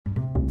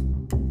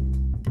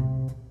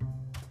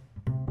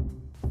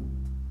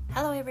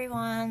Hello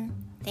everyone.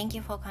 Thank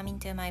you for coming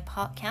to my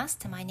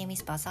podcast. My name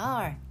is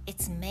Bazaar.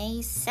 It's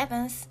May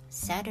 7th,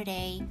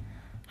 Saturday.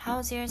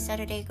 How's your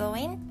Saturday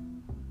going?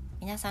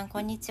 皆さんこ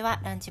んにちは。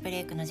ランチブ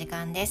レイクの時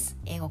間です。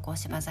英語講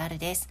師バザール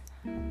です。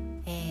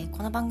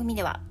この番組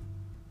では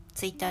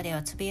ツイッターで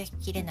はつぶやき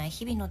きれない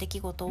日々の出来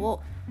事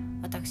を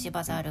私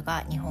バザール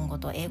が日本語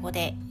と英語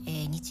で、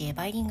日英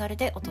バイリンガル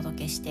でお届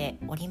けして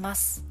おりま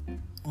す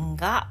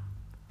が、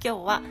今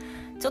日は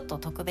ちょっと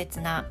特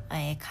別な、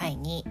回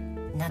に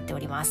なってお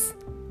ります。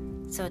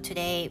So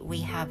today we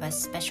have a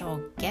special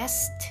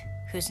guest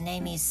whose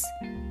name is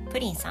プ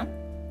リンさん。今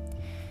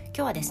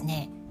日はです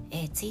ね、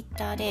ツイッ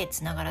ターで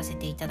つながらせ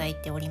ていただい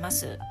ておりま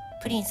す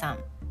プリンさん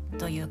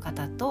という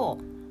方と、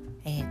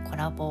コ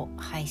ラボ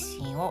配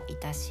信をい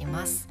たし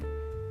ます。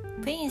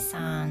プリン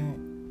さ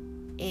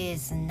ん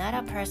is not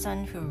a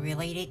person who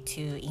related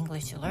to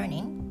English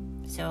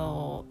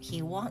learning.So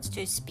he wants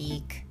to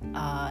speak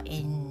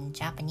in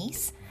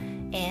Japanese,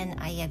 and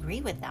I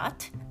agree with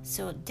that.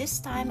 So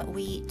this time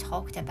we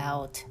talked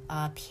about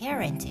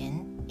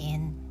parenting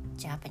in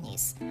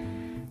Japanese.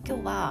 今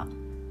日は、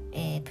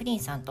プリン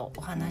さんと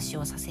お話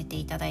をさせて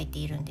いただいて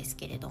いるんです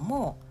けれど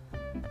も、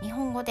日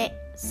本語で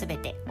全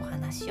てお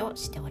話を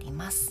しており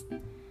ます。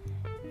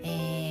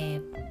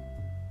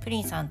プリ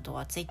ンさんと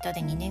はツイッター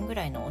で2年ぐ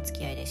らいのお付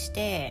き合いでし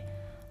て、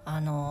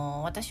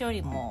私よ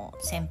りも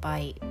先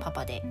輩パ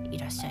パでい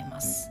らっしゃいま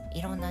す。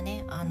いろんな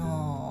ね、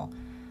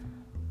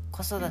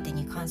子育て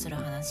に関する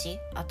話、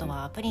あと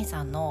はプリン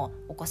さんの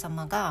お子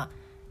様が、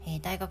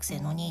大学生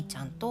のお兄ち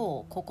ゃん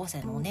と高校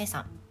生のお姉さ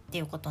んって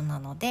いうことな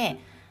ので、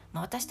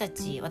私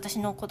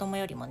の子供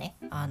よりもね、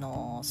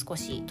少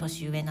し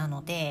年上な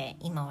ので、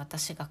今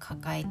私が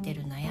抱えて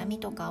る悩み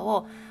とか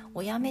を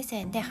親目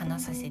線で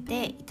話させ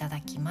ていた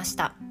だきまし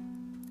た。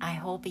I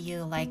hope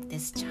you like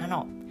this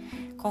channel.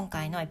今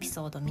回のエピ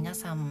ソード皆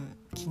さん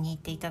気に入っ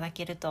ていただ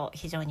けると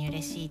非常に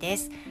嬉しいで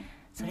す。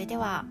それで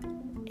は、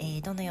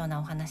どのような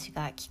お話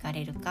が聞か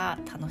れるか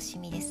楽し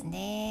みです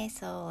ね。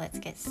So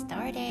let's get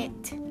started.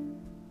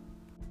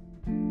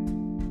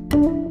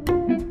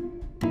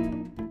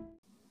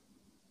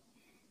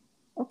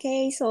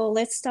 Okay, so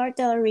let's start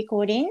the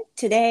recording.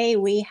 Today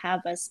we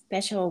have a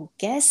special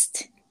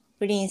guest.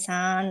 プリン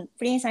さん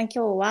今日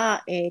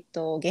は、ゲ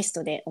ス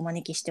トでお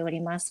招きしてお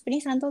ります。プリ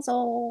ンさんどう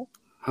ぞ。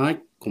は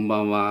い、こんば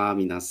んは。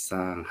皆さ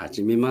ん、は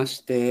じめまし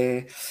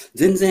て。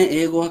全然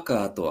英語ワー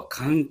カーとは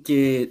関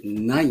係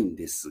ないん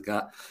です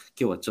が、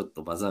今日はちょっ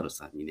とバザール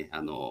さんにね、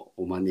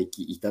お招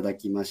きいただ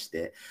きまし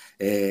て、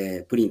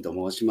プリンと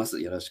申します。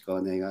よろしく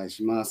お願い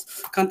しま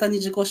す。簡単に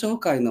自己紹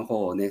介の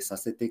方をね、さ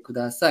せてく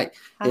ださい。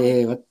は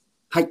い。よ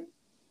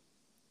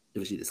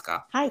ろしいです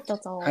か？はい、どう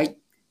ぞ。はい。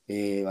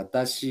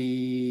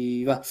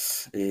私は、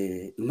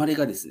生まれ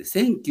がですね、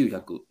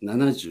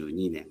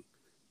1972年。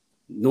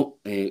の、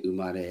生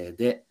まれ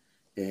で、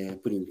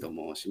プリンと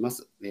申しま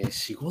す。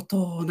仕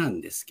事なん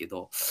ですけ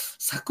ど、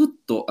サクッ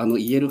と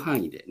言える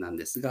範囲でなん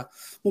ですが、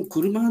もう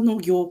車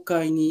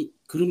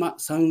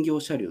産業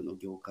車両の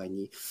業界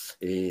に、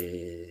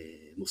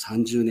もう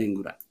30年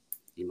ぐら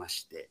いいま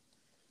して、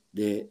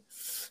で、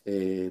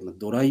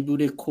ドライブ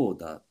レコー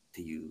ダーっ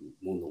ていう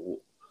ものを、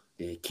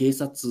警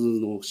察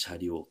の車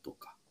両と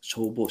か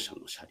消防車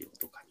の車両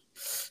とかに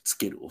つ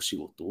けるお仕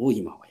事を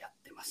今はやっ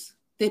てます。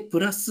で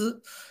プラ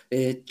ス、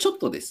ちょっ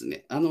とです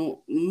ね、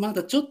ま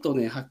だちょっと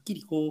ね、はっき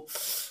り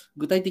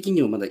具体的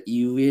にはまだ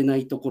言えな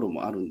いところ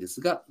もあるんで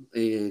すが、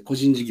個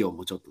人事業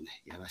もちょっとね、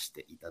やらせ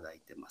ていただい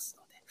てます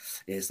の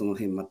で、その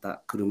辺ま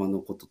た車の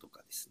ことと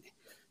かです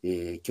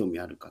ね、興味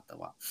ある方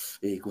は、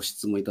ご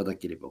質問いただ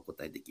ければお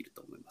答えできる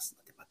と思います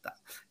ので、また、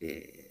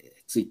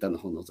ツイッターの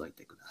方覗い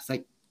てくださ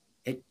い。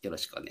よろ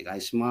しくお願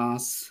いしま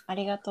す。あ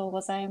りがとうご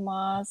ざい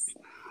ます。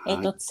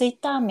ツイッ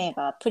ター名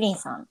がプリン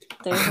さん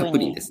というふう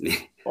に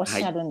おっ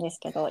しゃるんです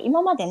けど、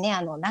今までね、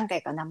何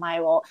回か名前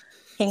を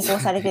変更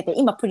されてて、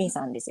今プリン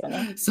さんですよ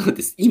ね。そう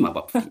です。今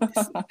はプリンで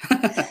す。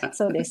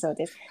そうです。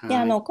で、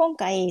今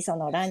回そ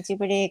のランチ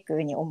ブレイ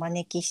クにお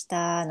招きし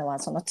たのは、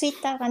そのツイ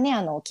ッターがね、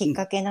きっ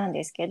かけなん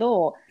ですけ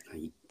ど、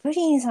プ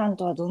リンさん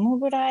とはどの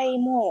ぐらい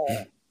もう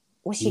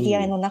お知り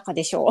合いの中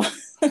でしょう。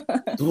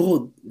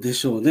どうで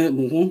しょうね。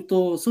もう本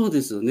当そう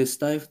ですよね。ス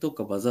タイフと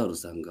かバザール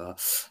さんが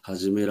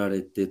始めら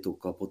れてと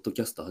か、ポッド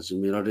キャスト始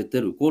められて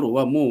る頃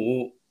はもう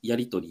や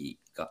りとり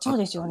があったの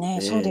で。そうで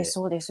すよね。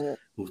そうです。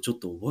もうちょっ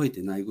と覚え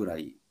てないぐら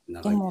い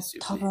長いです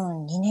よね。でも多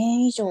分2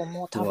年以上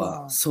も多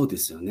分。そうで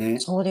すよね。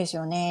そうです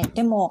よね。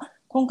でも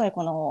今回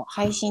この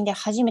配信で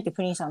初めて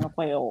プリンさんの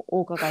声を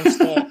お伺いし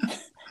て、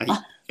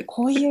あ、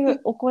こうい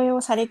うお声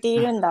をされてい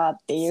るんだ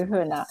っていう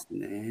風な、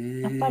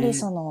やっぱり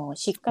その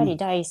しっかり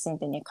第一線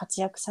でね、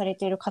活躍され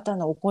ている方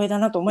のお声だ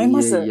なと思い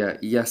ます。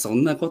いや、そ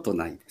んなこと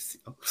ないです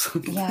よ。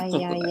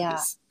いや。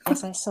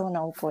優しそう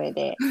なお声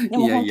で。で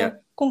も本当、いやいや、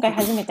今回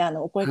初めて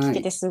お声聞はい。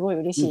けてすごい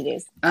嬉うん。しいで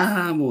す。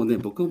ああ、もうね、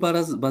僕バ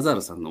ザー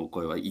ルさんのお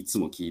声はいつ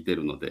も聞いて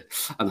るので、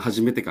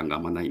初めて感があ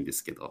んまないんで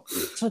すけど。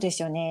そうで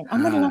すよね。あ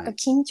んまりなんかはい。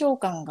緊張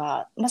感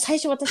が、まあ最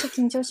初私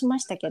緊張しま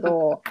したけ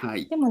ど、は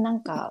い。でもな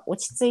んか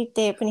落ち着い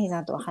てプニー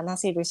さんとは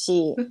話せる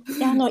し、で、い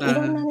ろん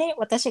なあね、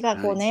私があ、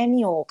はい。悩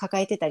みを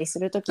抱えてたりす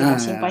るときは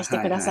心ああ、配して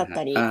くだはいはいはい。さっ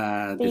たり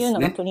ああ、っていうのが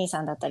ですね。プニー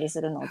さんだったりす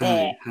るのはいで、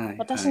はいはい。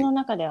私の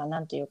中ではな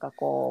んというか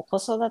子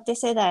育て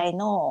世代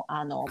の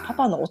パ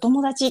パのおあ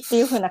友達って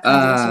いう風なあ、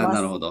感じがしああ、ます。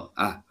なるほど。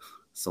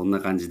そんな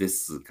感じで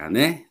すか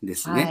ね。で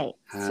すね。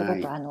はい。すごくは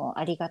い。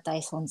ありがた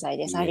い存在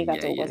です。いやありが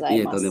とうごいやいや、い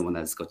え、とんでざいます。もな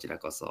いです。こちら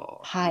こそ。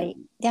はい。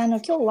で、今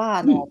日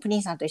は、うん。プリ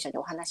ンさんと一緒に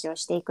お話を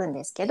していくん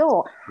ですけ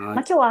ど、まあ、はい。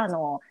今日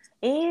は、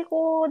英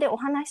語でお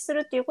話しす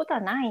るっていうこと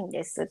はないん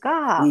です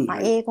が、うん、まあ、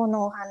はい。英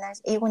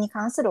語に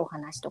関するお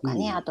話とか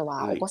ね、あうん、と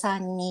ははい。お子さ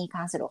んに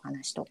関するお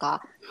話と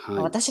か、まあ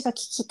はい。私が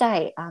聞きた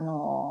い、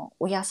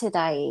親世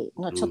代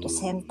のうちょっと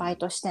先輩ん。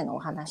としてのお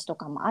話と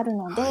かもある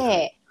のはいはい。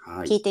で、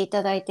はい。聞いてい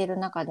ただいている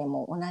中で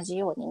も同じ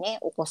ようにね、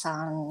お子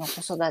さんの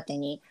子育て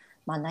に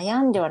まあ、悩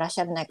んではらっし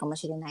ゃらないかも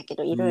しれないけ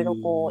ど、ういろいろい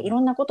ん。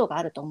ろんなことが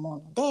あると思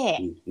うので、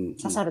うんうんう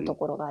刺さるんうん。と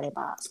ころがあれ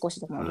ば少し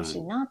でも嬉はい。し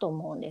いなと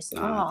思うんです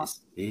でが、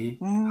すね。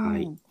うは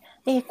い。ん。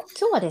で、今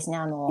日はですね、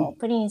うん。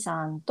プリン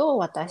さんと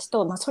私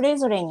と、まあ、それ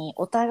ぞれに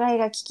お互い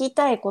が聞き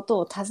たいこと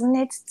を尋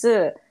ねつ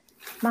つ、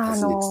まあ、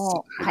尋ねつつ、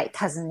はい。はい、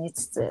尋ね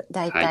つつ、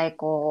だいはい。たい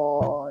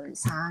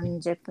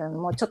30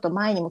分、もうちょっと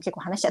前にも結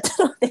構話しちゃっ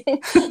たの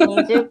で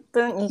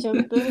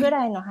20分ぐ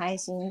らいの配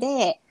信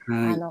で、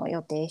はい。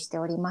予定して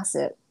おりま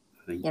す。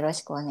はい。よろ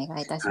しくお願いい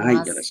たしはい。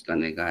よろします。くお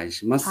願い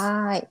します。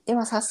はい。で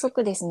は早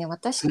速ですね、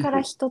私はいはい。か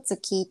ら一つ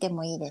聞いて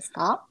もいいです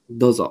か？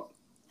どうぞ。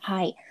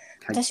はい。はい。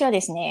私はで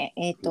すね、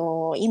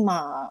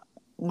今、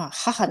まあ、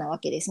母なわ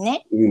けです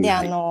ね。うん、で、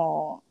は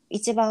い。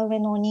一番上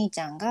のお兄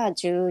ちゃんが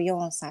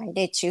14歳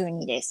で中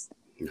2です。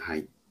は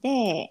い。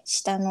で、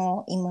下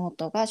の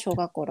妹が小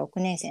学校6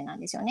年生なん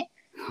ですよね。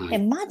で、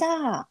はい。ま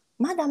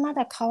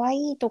だ可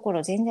愛いとこ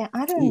ろ全然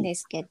あるうん。んで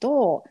すけ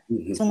ど、う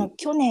んうんそのうん。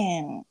去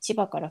年、千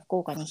葉から福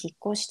岡に引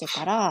っ越して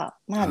から、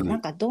まあはい。な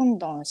んかどん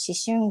どん思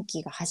春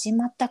期が始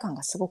まった感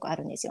がすごくあ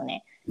るんですよ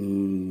ね。うー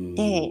ん。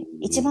で、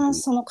一番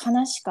その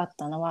悲しかっ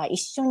たのは、一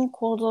緒に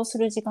行動す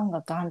る時間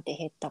がガンって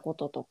減ったこ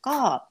とと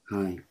か、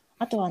はい。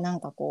あとはなん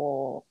か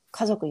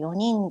家族4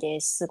人で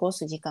過ご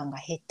す時間が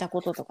減った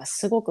こととか、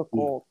すごく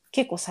うん。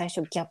結構最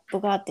初ギャップ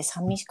があって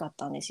寂しかっ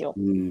たんですよ。う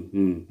んう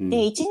んうで、ん。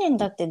1年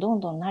経ってどん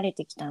どん慣れ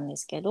てきたんで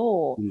すけ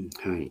ど、うん、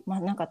はい。まあ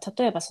なんか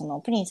例えばそ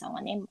のプリンさん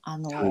はね、は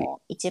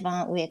い。一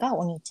番上が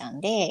お兄ちゃん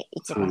で、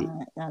一はい。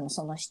番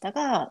その下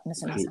が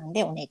娘はい。さん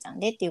でお姉ちゃん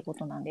でっていうこ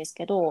となんです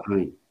けど、は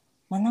い。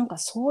まあなんか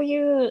そう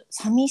いう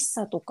寂し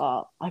さと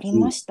かありうん。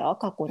ました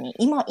過去に。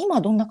今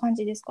どんな感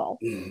じですか？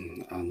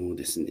うん、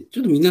ですね、ち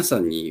ょっと皆さ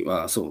んに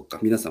は、そうか、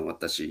皆さん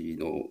私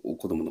の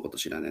子供のこと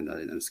知らないのであ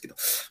れなんですけど、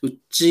う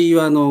ち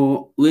は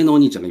上のお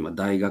兄ちゃんが今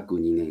大学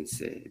2年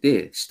生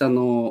で、下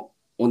の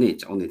お姉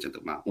ちゃんと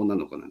まあ女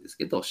の子なんです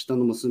けど、下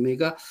の娘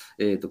が、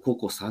高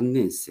校3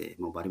年生、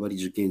もうバリバリ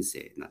受験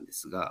生なんで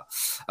すが、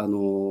やっ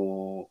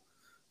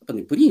ぱ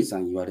ね、プリンさ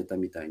ん言われた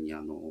みたいに、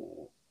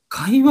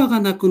会話が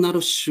なくな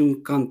る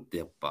瞬間って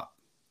やっぱ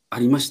あ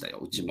りましたよ、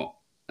うちも。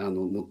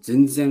もう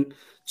全然、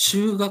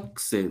中学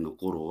生の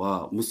頃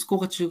は、息子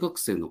が中学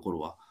生の頃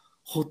は、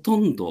ほと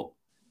んど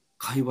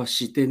会話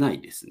してない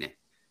ですね。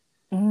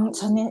うん、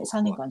3年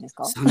間です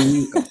か？3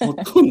年間、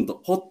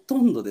ほと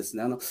んどです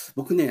ね。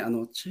僕ね、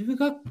中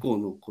学校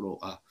の頃、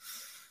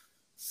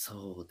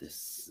そうで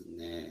す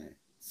ね。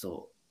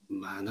そう。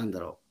まあ、なんだ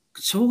ろう。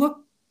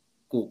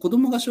子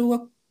供が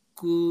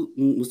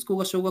息子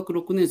が小学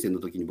6年生の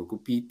時に僕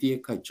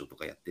PTA 会長と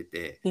かやって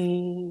て、へ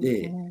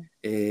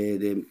え、う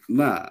で、ん、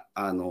ま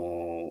あ、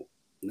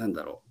なん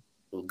だろ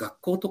学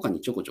校とか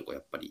にちょこちょこや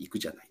っぱり行く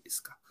じゃないで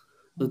すか。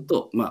うん、する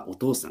と、まあ、お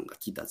父さんが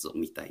来たぞ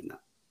みたいな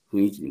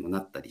雰囲気にもな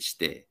ったりし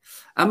て、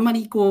あんま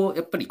りこう、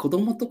やっぱり子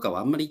供とかは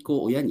あんまり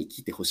こう、親に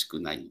来てほしく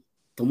ない。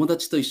友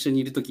達と一緒に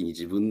いるときに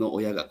自分の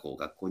親がこう、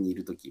学校にい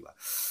るときは、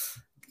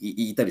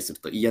いたりする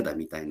と嫌だ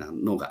みたいな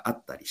のがあ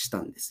ったりし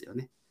たんですよ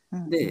ね。う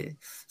ん、うで、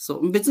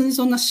ん。別に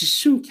そんな激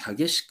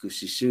しく思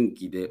春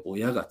期で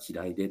親が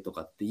嫌いでと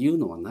かっていう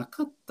のはな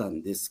かった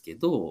んですけ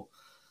ど、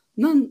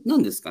な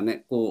んですか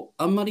ね、こ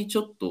う、あんまりち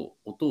ょっと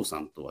お父さ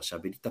んとは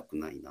喋りたく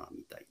ないな、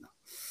みたいな。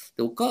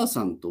で、お母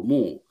さんと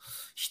も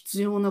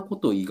必要なこ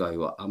と以外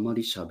はあま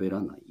り喋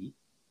らない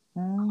う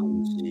ー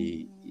感ん。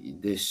じ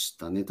でし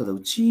たね。ただ、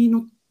私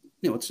の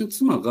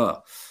妻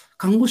が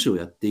看護師を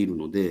やっている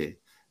ので、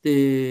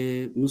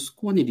で、息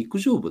子はね、陸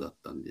上部だっ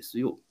たんです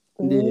よ。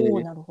おお、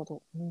で、なるほ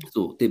ど。うん、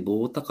そう、で、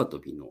棒高跳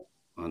びの、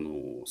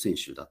選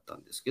手だった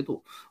んですけ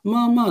ど、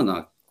まあまあ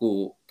な、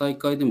こう、大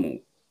会でも、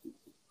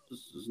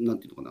なん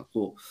ていうのかな、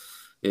こ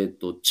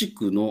う、地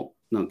区の、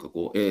なんか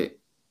こう、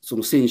そ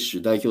の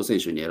代表選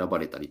手に選ば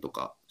れたりと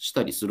かし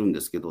たりするん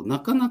ですけど、な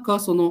かなか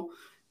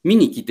見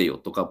に来てよ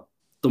とか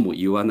とも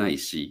言わない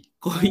し、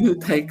こういううん、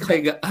大うん、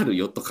会がある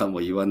よとかも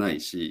言わない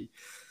し、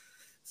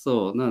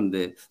そう、なん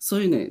で、そ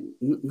ういうね、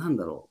なん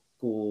だろう、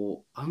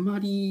こうあま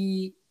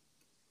り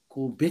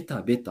こうベ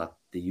タベタっ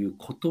ていう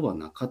ことは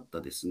なかった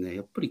ですね。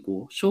やっぱり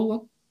こう小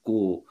学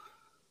校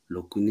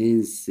6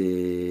年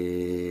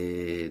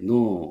生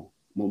の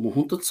もう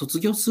本当卒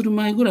業する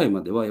前ぐらい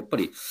まではやっぱ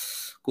り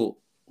こ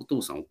うお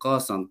父さんお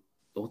母さん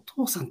お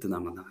父さんって名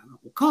前なのかな、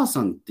お母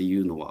さんってい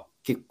うのは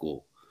結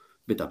構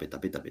ベタベタ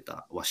ベタベ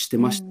タはして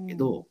うましたけん。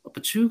ど、やっぱ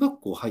中学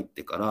校入っ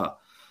てから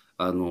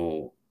あ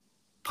の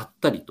ぱっ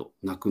たりと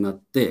なくなっ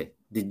て、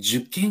で受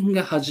験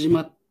が始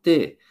まっ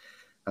て、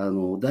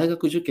大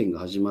学受験が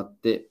始まっ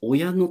て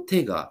親の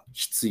手が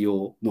必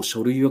要、もう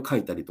書類を書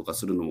いたりとか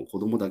するのも子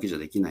供だけじゃ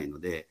できないの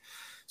で、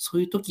そ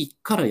ういう時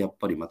からやっ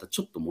ぱりまたち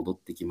ょっと戻っ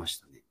てきまし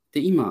たね。で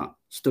今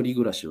一人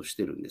暮らしをし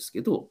てるんです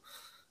けど、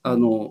う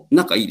ん。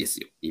仲いいです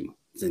よ今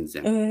全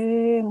然。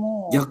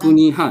もう逆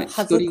に、はい、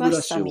恥ず一人暮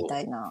かしさみらしをた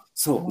いな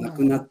そうものな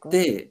くなっもなく。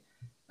て、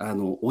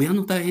親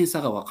の大変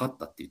さが分かっ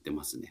たって言って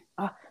ますね。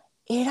あ、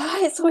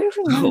偉い、そういう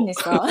風になるんそで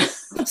すか？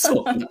う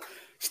そう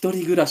一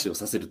人暮らしを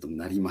させると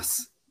なりま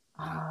す。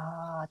はい。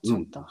ああ、ちう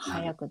ん、ょっとなる。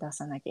早く出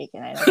さなきゃいけ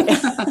ないので。い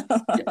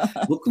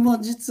や、僕も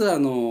実は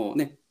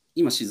ね、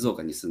今静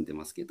岡に住んで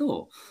ますけ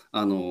ど、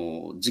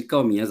実家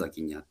は宮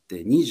崎にあっ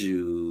て、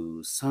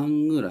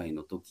23ぐらい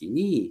の時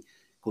に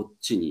こっ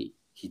ちに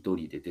一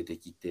人で出て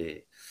き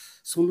て、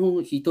そ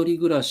の一人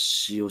暮ら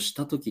しをし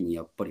た時に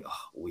やっぱり、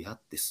親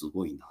ってす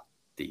ごいなっ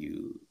てい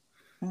う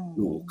う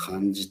のをん。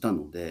感じた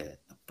ので、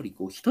やっぱり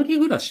こう一人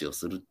暮らしを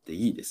するって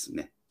いいです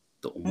ね、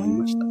とうー思い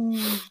ました。ん、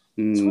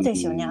うそうで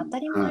すよね。当ん、た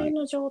りはい。前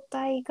の状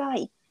態が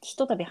ひ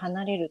とたび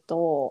離れる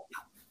と、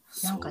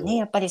なんかね、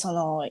やそう、っぱりそ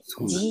の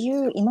そうなんです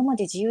よ。今ま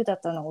で自由だっ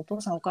たのはお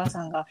父さんお母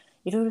さんが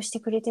いろいろして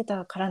くれて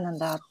たからなん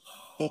だっ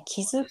て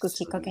気づくきっで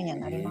すよかけには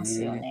なりま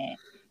すよね。ね。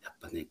やっ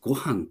ぱね、ご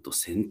飯と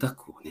洗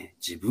濯をね、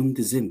自分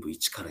で全部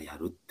一からや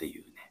るってい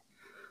うね、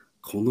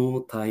こ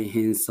の大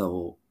変さ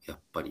をやっ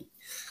ぱり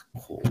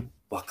こう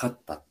分かっ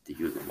たってい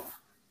うのは、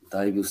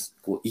だいぶ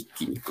こう一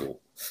気にこう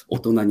大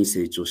人に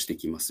成長して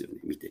きますよね、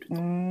見てるうー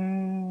と。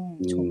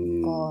うそっー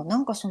ん。か。な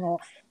んかその、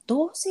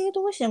同性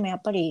同士でもや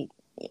っぱり、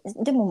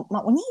でも、ま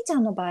あ、お兄ちゃ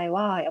んの場合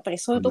は、やっぱり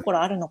そういうとこ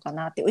ろあるのか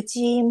なって、う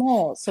ち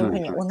もそういうふう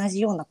にはいはい。同じ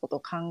ようなことを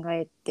考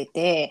えて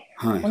て、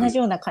はいはい。同じ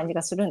ような感じ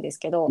がするんです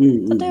けど、うんう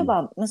んうん。例え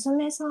ば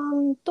娘さ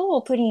ん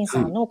とプリンはい。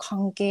さんの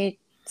関係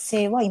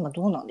性は今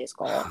どうなんです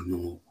か？あ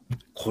の、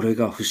これ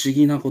が不思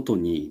議なこと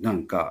に、な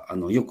んか、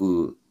よ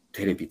く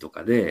テレビと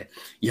かで、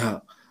い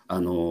や、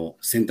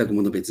洗濯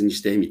物別に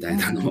してみたうい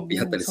なのを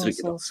やっんうん、そうたりする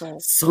けど、そうそう。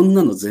そん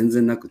なの全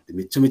然なくって、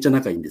めちゃめちゃ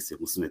仲いいんですよ、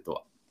娘と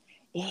は。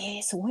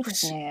すごいで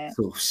すね。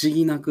そう、不思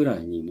議なくら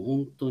いに、もう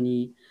本当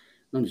に、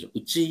なんでしょう、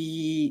う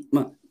ち、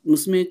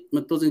娘、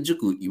当然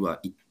塾は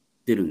行っ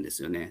てるんで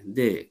すよね。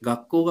で、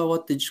学校が終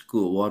わって塾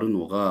終わる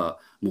のが、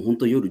もう本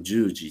当夜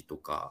10時と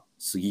か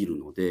過ぎる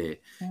の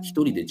で、う一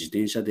人でん自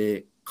転車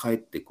で帰っ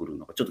てくる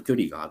のがちょっと距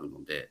離がある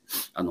ので、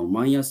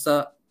毎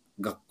朝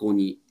学校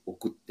に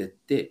送ってっ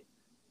て、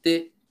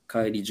で、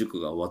帰り塾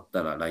が終わっ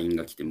たら LINE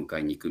が来て迎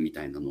えに行くみ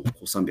たいなのをこ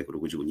う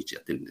365日や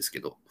ってるんですけ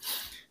ど、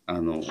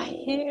あの大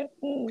変。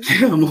うん。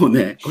いやもう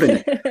ね、これ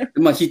ね、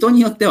人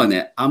によっては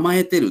ね、甘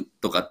えてる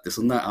とかって、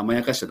そんな甘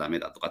やかしちゃダメ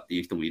だとかって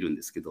いう人もいるん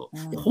ですけど、い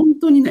や、うん。本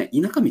当にね、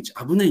田舎道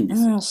危ないんで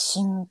すよ。うん、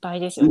心配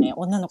ですよね。う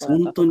ん。女の子だっ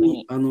た本当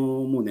に、ら特に。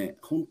もうね、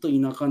本当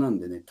田舎なん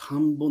でね、田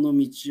んぼの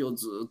道を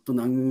ずっと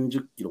何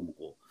十キロも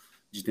こう、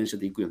自転車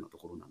で行くようなと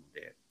ころなの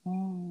で、う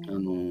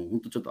ん。本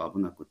当ちょっと危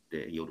なくっ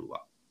て、夜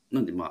は。な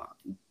んで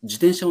自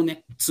転車を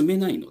ね、積め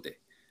ないので、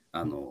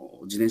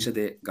自転車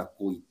で学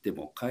校行って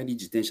も、帰り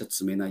自転車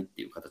積めないっ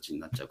ていう形に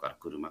なっちゃうから、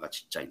車が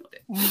ちっちゃいの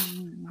で。う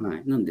んうんは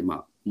い。なんで、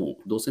もう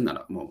どうせな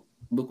ら、もう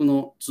僕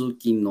の通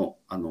勤の、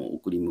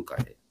送り迎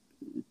え、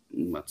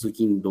通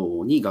勤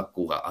路に学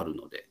校がある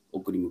ので、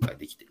送り迎え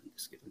できてるんで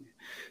すけど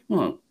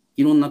ね。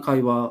いろんな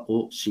会話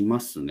をしま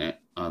す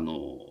ね。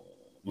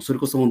それ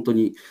こそ本当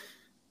に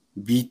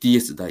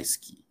BTS 大好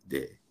き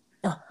で、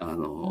あ、あ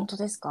の、本当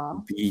です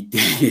か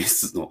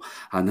？BTS の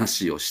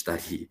話をした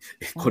り、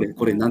うん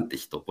これなうん。んて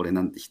人、これ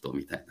なんて人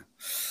みたいな。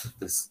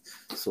です。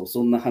そう、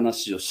そんな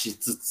話をし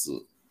つつ、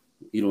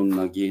いろん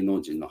な芸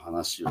能人の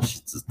話を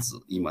しつつ、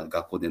今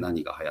学校で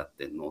何が流行っ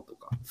てんのと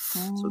か、う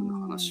ーそういうの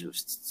話をん。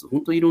しつつ、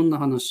本当いろんな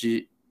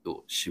話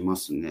をしま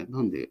すね。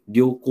なんで、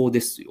良好で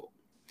すよ。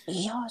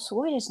いや、す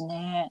ごいです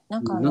ね。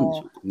なんかなんで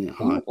しょうかね。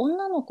はい。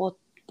女の子っ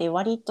て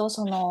割と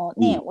その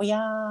ね、うん。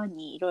親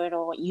にいろい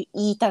ろ言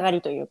いたが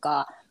りという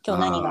か、今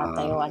日あ何があっ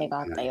たあ、よ、あはいれが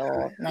あったはいよ、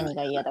はい。何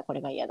が嫌だ、こ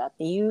れが嫌だっ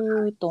て言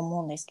うと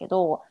思うんですけ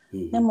ど、うん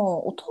うん。で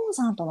もお父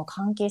さんとの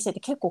関係性って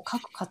結構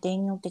各家庭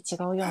によって違う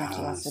ような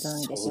気がする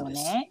んですそうで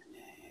すよね。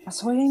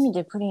そういう意味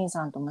でプリン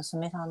さんと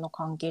娘さんの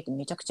関係って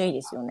めちゃくちゃいい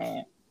ですよ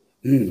ね。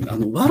う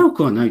ん、悪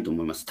くはないと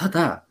思います。た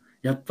だ、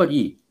やっぱ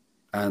り、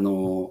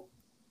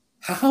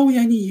母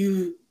親に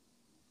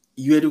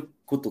言える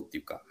ことって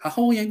いうか、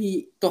母親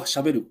にと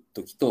喋る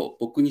ときと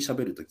僕に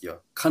喋るとき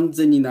は完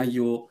全に違う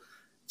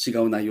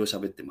内容を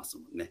喋ってます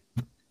もんね。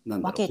な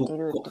んだろう、分けて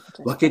るってことで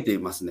す分けか？て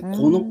ますね。うー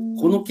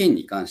このん。件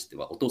に関して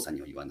はお父さん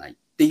には言わないっ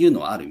ていうの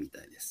はあるみ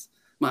たいです。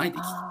あえて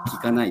聞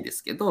かなああ。いで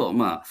すけど、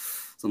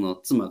その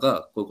妻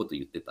がこういうこと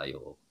言ってた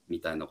よ、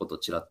みたいなことを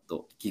ちらっ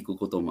と聞く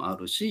こともあ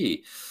る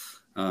し、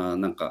な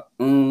んか、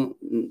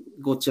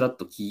こうちらっ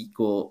と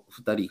こ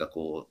う2人が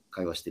こう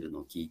会話してるの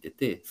を聞いて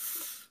て、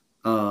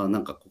な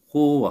んかこ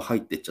こは入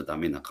ってっちゃダ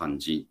メな感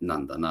じな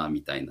んだな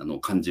みたいなのを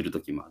感じる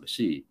時もある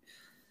し、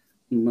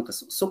なんか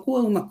そこ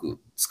はうまく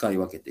使い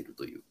分けてる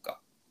というか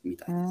み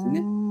たいです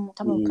ね。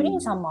多分プリン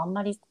さんもあん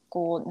まり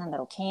こうなんだ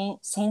ろう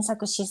詮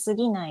索しす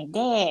ぎない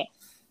で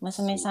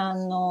娘さ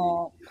ん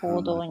の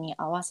行動に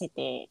合わせ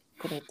て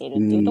くれてるっ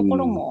ていうとこ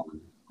ろも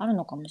ある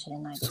のかもしれ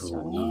ないです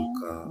よね。なん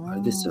かあ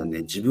れですよ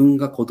ね、自分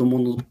が子供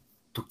の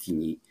時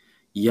に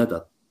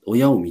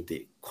親を見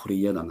てこれ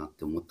嫌だなっ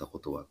て思ったこ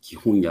とは基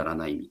本やら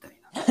ないみたいな。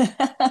わ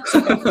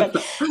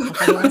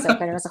かりますわ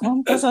かります。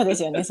本当そうで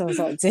すよね。そう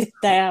そう、絶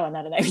対ああは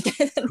ならないみた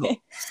いな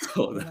ね。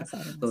そ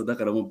うだ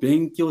からもう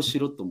勉強し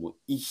ろとも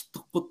一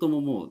言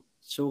ももう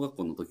小学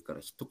校の時から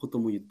一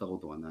言も言ったこ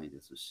とはない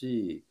です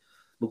し、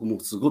僕も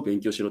すごい勉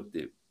強しろっ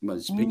て、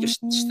勉強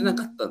してな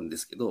かったんで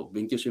すけど、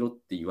勉強しろっ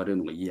て言われる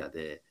のが嫌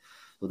で、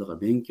だから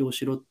勉強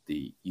しろって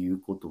いう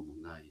ことも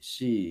ない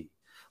し、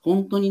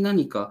本当に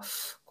何か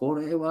こ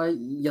れは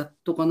やっ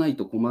とかない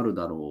と困る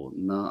だろう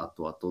な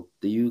後々っ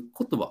ていう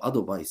ことはア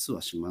ドバイス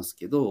はします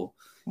けど、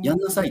やん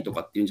なさいと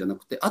かっていうんじゃな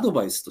くてアド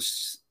バイスと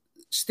し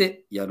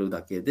てやる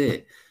だけ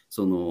で、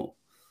も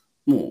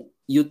う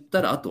言っ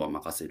たらあとは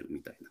任せる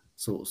みたいな、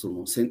そ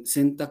の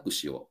選択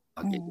肢を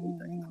開けるみ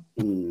たいな、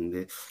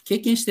で経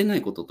験してな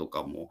いことと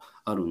かも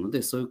あるの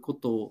で、そういう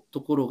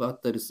ところがあっ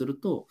たりする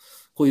と、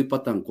こういう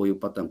パターンこういう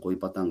パターンこういう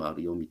パターンがあ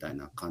るよみたい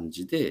な感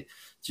じで、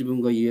自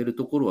分が言える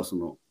ところは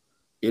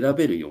選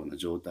べるような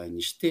状態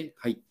にして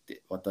入っ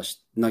て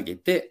投げ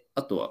て、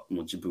あとは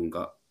もう自分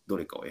がど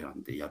れかを選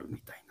んでやるみ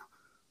たい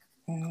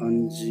な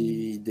感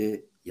じ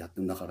でやっ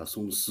て、だからす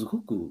ご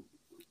く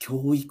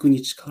教育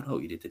に力を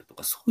入れてると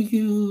かそう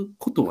いう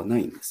ことはな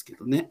いんですけ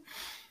どね。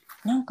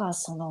なんか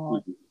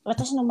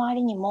私の周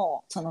りに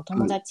も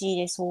友達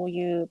でそう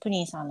いうプ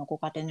リンさんのご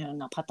家庭のよう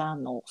なパター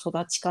ンの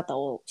育ち方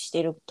をし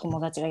てる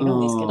友達がいるん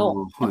ですけ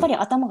ど、やっぱり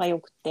頭が良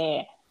く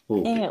て、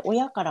で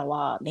親から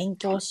は勉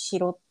強し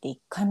ろって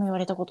一回も言わ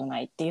れたことな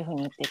いっていうふう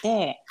に言って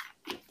て、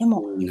で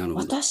も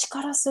私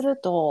からする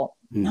と、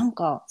なん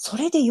かそ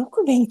れでよ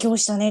く勉強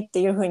したねって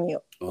いうふうに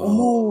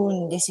思う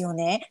んですよ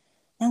ね。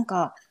なん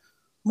か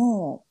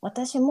もう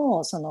私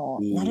も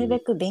なる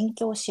べく勉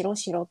強しろ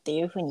って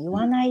いうふうに言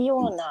わない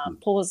ような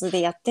ポーズで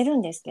やってる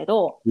んですけ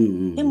ど、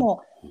で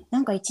もな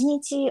んか一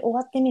日終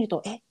わってみる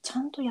とちゃ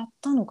んとやっ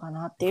たのか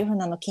なっていうふう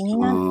なの気に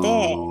なっ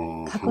て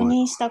確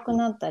認したく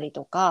なったり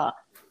とか、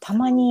た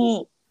ま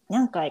に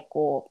なんか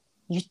こ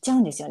う言っちゃ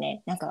うんですよ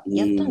ね。なんか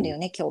やったんだよ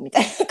ね今日み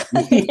たいな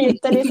感じで言っ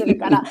たりする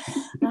から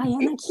嫌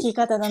な聞き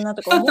方だな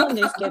とか思うん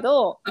ですけ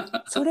ど、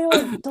それを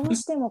どう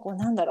しても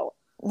なんだろ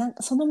う、なん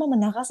かそのまま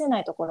流せな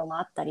いところも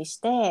あったりし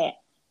て、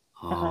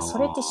だからそ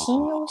れって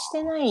信用し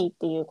てないっ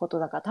ていうこと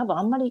だから、多分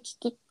あんまり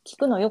聞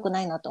くの良く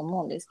ないなと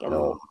思うんですけ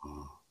ど、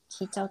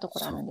聞いちゃうとこ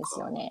ろあるんです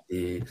よね。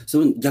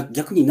それ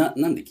逆にな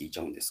んで聞いち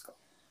ゃうんですか？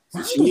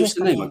信用し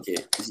てないわけ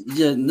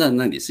じゃな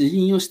んで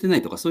信用してな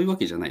いとかそういうわ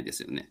けじゃないで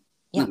すよね。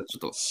いや、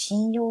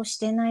信用し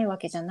てないわ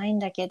けじゃないん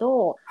だけ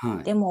ど、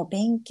でも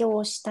勉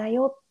強した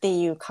よって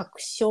いう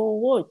確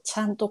証をち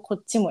ゃんとこ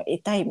っちも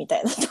得たいみた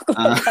いなところ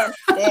があっ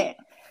て。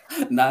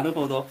なる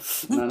ほど。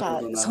なん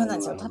かそうなん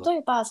ですよ。例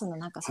えば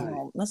なんか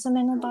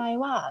娘の場合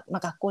は、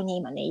学校に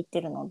今ね行って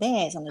るの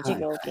で授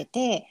業を受け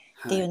て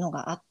っていうの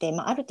があって、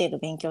ある程度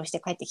勉強して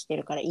帰ってきて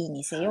るからいい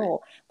にせ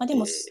よ、で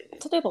も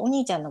例えばお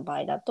兄ちゃんの場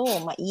合だと、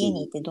家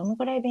にいてどの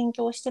ぐらい勉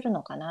強してる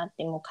のかなっ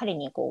てもう彼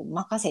にこう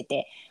任せ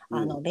て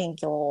勉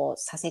強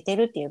させて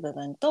るっていう部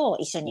分と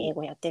一緒に英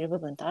語やってる部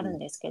分とあるん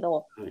ですけ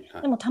ど、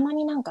でもたま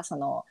になんか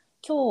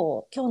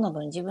今日の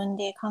分自分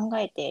で考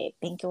えて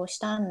勉強し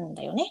たん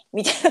だよね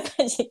みたいな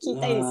感じで聞い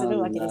たりす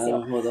るわけですよ。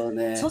なるほど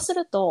ね。そうす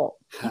ると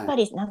やっぱ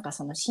りなんか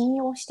信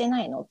用して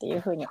ないのってい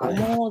うふうに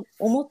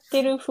思っ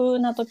てる風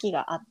な時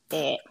があっ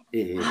て、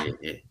ち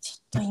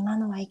ょっと今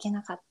のはいけ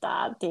なかっ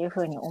たっていうふ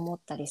うに思っ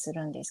たりす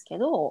るんですけ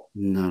ど、プ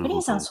リ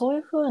ンさんそうい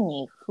うふう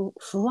に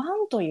不安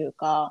という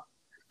か、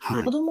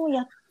子供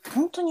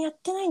本当にやっ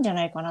てないんじゃ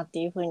ないかなって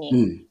いうふう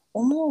に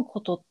思うこ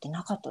とって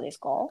なかったです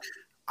か？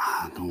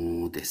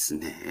です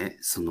ね、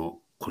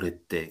これっ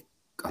て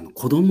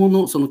子ども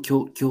の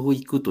教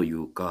育とい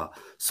うか、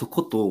そ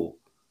こと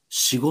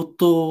仕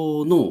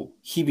事の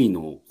日々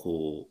の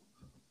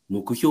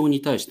目標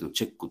に対しての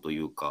チェックと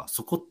いうか、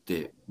そこっ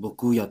て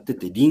僕やって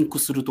てリンク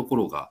するとこ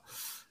ろが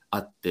あ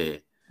っ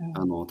て、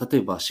例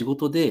えば仕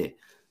事で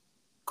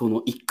こ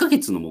の1ヶ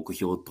月の目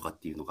標とかっ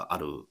ていうのが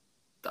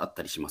あっ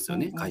たりしますよ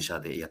ね、会社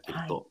でやってる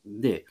と。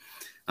で、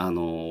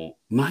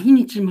毎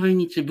日毎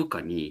日部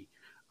下に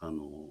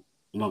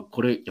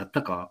これやっ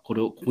たか、こ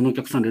のお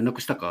客さん連絡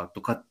したか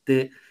とかっ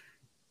て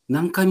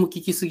何回も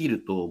聞きすぎ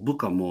ると部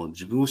下も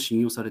自分を信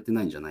用されて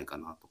ないんじゃないか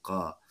なと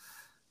か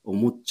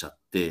思っちゃっ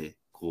て、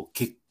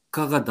結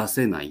果が出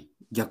せない、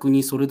逆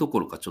にそれど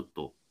ころかちょっ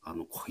と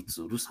こい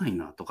つうるさい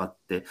なとかっ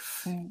て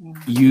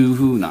いう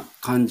風な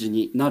感じ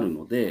になる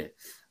ので、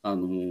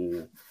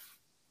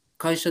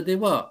会社で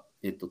は、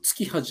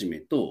月始め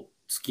と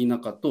月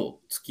中と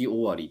月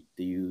終わりっ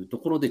ていうと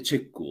ころでチ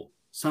ェックを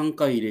3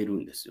回入れる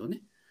んですよ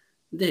ね。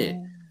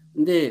で、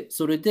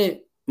それ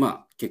で、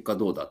結果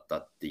どうだった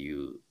ってい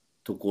う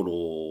ところ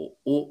を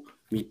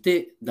見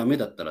て、ダメ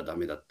だったらダ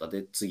メだった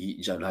で、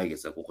次、じゃあ来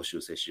月はここ修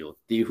正しよう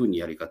っていうふうに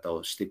やり方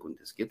をしていくん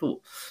ですけ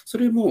ど、そ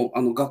れも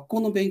学校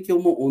の勉強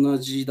も同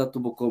じだと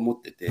僕は思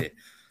ってて、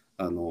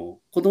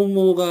子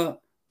供が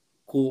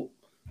こ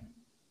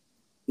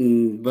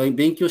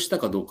勉強した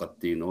かどうかっ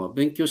ていうのは、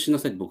勉強しな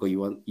さいって僕は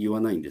言わ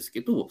ないんです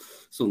けど、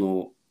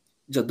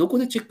じゃあどこ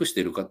でチェックし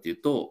てるかっていう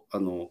と、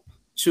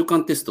中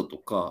間テストと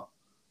か、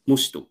模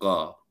試と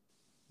か、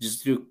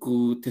実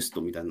力テス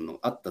トみたいなのが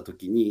あったと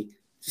きに、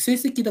成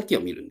績だけ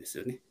は見るんです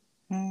よね。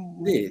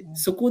で、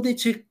そこで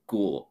チェック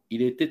を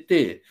入れて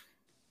て、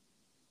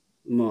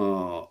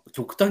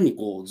極端に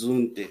ズ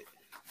ーンって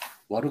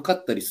悪か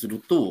ったりする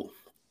と、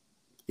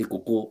こ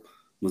こ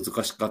難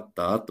しかっ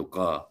たと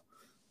か、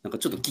なんか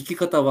ちょっと聞き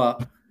方は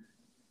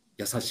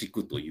優し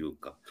くという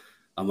か、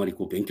あまり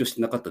勉強し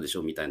てなかったでし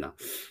ょみたいな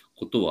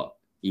ことは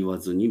言わ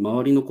ずに、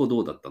周りの子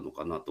どうだったの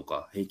かなと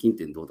か、平均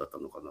点どうだった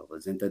のかなとか、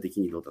全体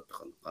的にどうだった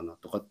のかな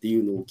とかってい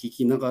うのを聞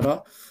きなが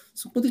ら、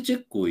そこでチェ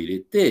ックを入れ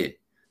て、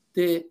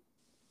で、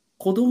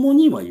子供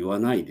には言わ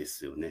ないで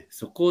すよね。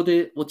そこ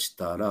で落ち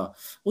た原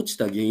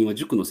因は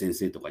塾の先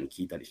生とかに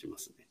聞いたりしま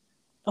すね。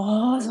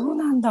ああ、そう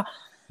なんだ。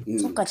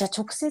そっか、じゃあ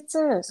直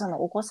接そ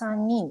のお子さ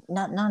んに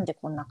なんで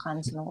こんな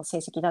感じの成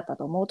績だった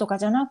と思うとか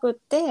じゃなく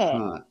て、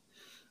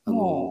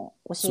も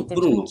う教えて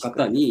るプロの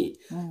方に、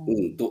ち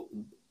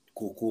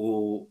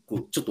ょ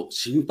っと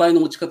心配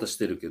の持ち方し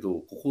てるけど、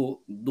こ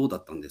こどうだ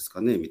ったんです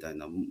かねみたい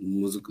な、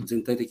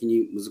全体的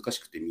に難し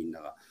くてみん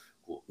な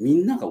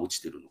が落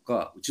ちてるの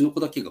か、うちの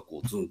子だけが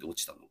ズンって落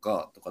ちたの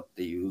かとかっ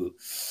ていう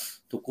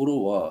とこ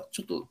ろは、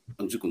ちょっと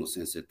塾の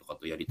先生とか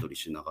とやり取り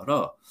しなが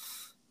ら、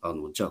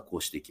じゃあこ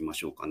うしていきま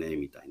しょうかね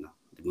みたいな。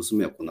で、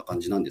娘はこんな感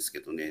じなんですけ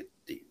どねっ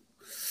ていう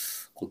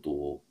こと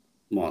を、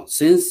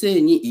先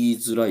生に言い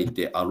づらい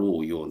であろ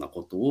うような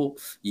ことを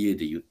家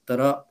で言った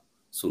ら、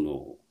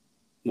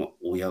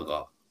親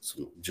がそ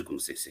の塾の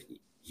先生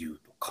に言う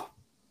とか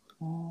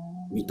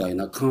みたい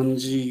な感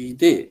じ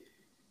で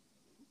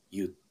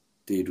言っ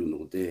てる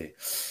ので、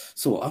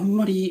あん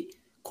まり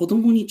子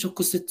供に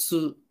直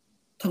接、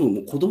多分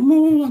もう子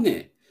供は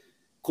ね、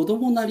子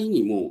供なり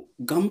にも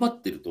頑張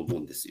ってると思う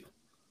んですよ。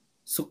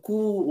そ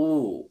こ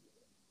を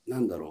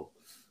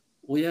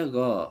親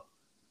が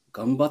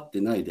頑張って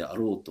ないであ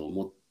ろうと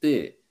思っ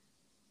て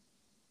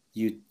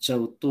言っちゃ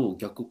うと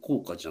逆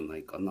効果じゃな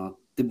いかなっ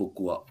て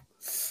僕は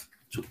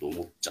ちょっと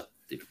思っちゃっ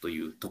てるとい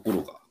うとこ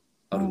ろが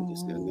あるんで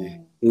すよ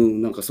ね。も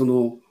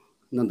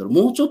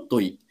うちょっ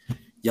と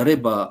やれ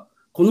ば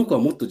この子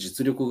はもっと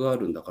実力があ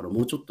るんだから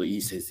もうちょっとい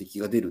い成績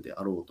が出るで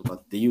あろうとか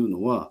っていう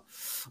のは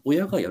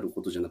親がやる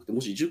ことじゃなくて、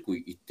もし塾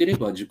行ってれ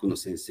ば塾の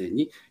先生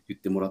に言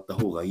ってもらった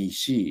方がいい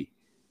し、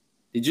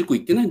で塾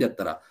行ってないんだっ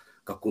たら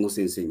学校の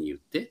先生に言っ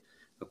て、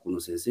学校の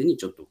先生に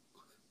ちょっと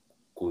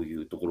こうい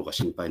うところが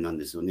心配なん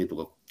ですよねと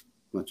か、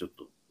ちょっ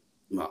と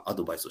ア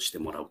ドバイスをして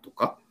もらうと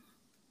か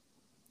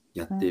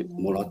やって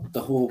もらっ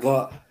た方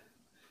が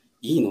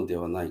いいので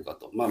はないか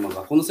と。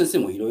学校の先生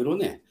もいろいろ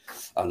ね、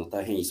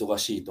大変忙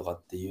しいとか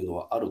っていうの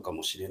はあるか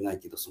もしれない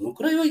けど、その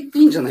くらいは言って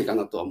いいんじゃないか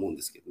なとは思うん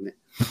ですけどね。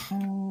な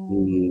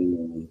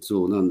ん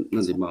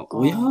で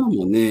親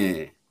も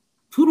ね、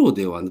プロ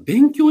では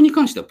勉強に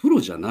関してはプロ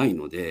じゃない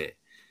ので、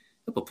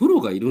やっぱプロ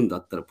がいるんだ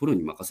ったらプロ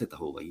に任せた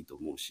方がいいと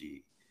思う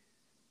し、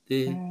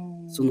で、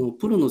その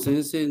プロの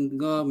先生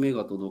が目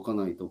が届か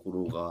ないとこ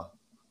ろが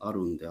ある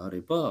んであ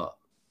れば、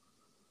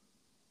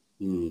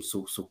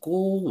そ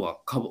こは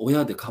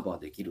親でカバー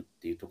できるっ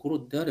ていうとこ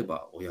ろであれ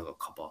ば親が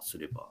カバーす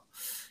れば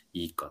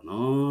いいか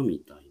なみ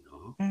たいな。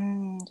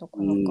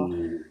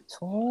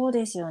そう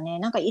ですよね。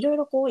なんかいろい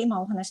ろ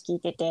今お話聞い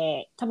て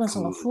て、多分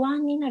その不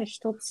安になる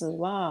一つ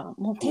は、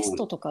もうテス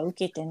トとか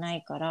受けてな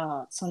いか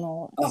ら、そ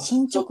の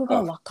進捗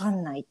が分か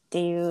んないっ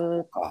てい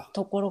う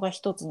ところが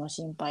一つの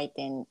心配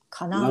点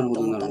かな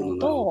と思ったの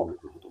と、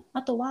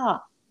あと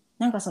は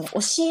なんかその教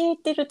え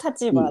てる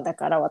立場だ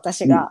から、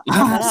私が。だ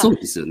から、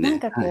なん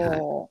か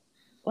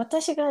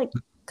私が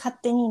勝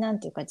手になん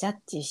ていうかジャッ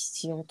ジ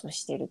しようと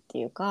してるって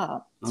いう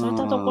か、そういっ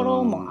たとこ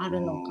ろもあ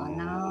るのか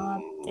な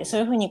って、そ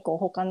ういうふうに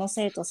他の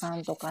生徒さ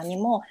んとかに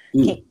も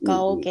結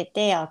果を受け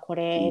て、こ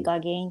れが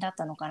原因だっ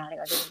たのかな、あれ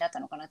が原因だった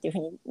のかなっていうふう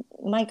に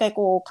毎回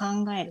考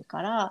える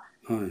から、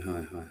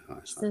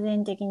必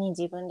然的に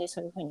自分で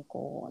そういうふうに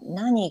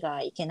何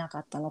がいけなか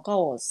ったのか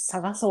を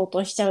探そう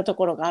としちゃうと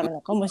ころがある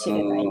のかもし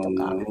れないと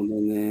か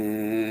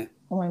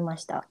思いま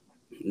した。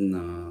な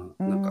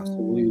んか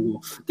そういう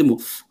のでも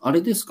あ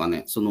れですか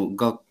ね、その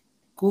学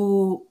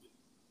校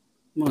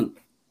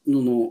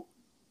の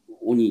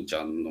お兄ち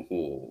ゃんの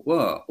方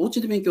はお家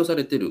で勉強さ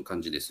れてる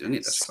感じですよね、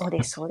確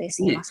か。そうで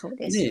す、今そう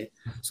です。で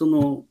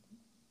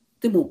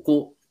でも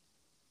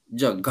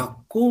じゃあ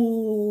学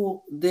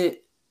校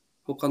で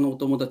他のお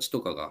友達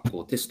とかが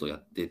テストや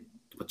って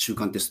中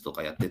間テストと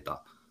かやって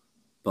た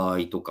場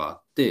合と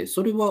かって、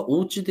それはお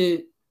家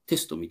でテ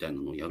ストみたい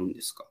なのをやるん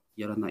ですか？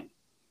やらない？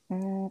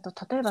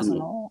例えばそ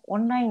のオ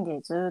ンラインで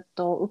ずっ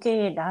と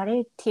受けら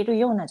れてる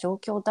ような状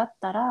況だっ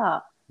た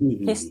ら、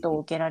テストを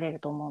受けられる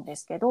と思うんで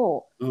すけ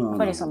ど、やっ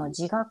ぱりその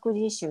自学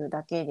自習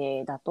だけ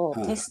でだと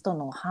テスト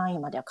の範囲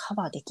まではカ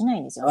バーできな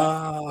いんですよ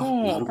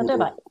ね。で、例え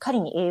ば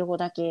仮に英語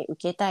だけ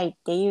受けたいっ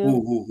てい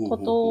うこ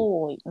と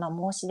を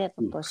申し出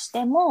たとし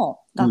て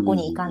も、学校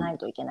に行かない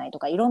といけないと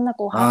か、いろんな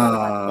こうハードル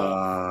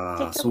があっ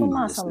て、結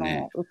局そ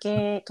の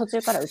途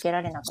中から受け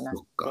られなくなっ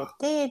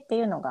ててって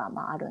いうのが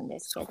あるん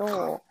ですけ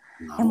ど、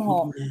で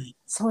も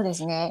そうで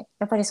すね。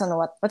やっぱりその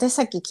私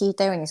さっき聞い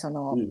たように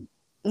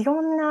い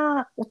ろん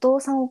なお父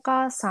さんお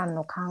母さん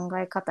の考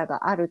え方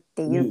があるっ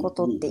ていうこ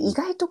とって意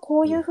外とこ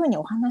ういうふうに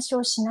お話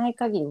をしない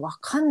限り分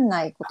かん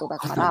ないことだ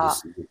から、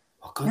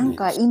なん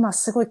か今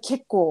すごい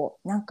結構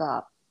なん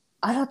か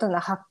新た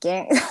な発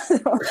見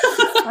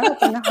新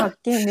たな発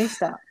見でし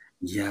た。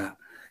い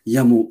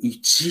やもうう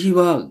ち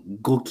は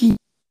ご近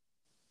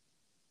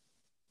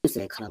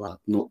所からは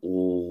の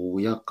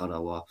親か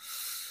らは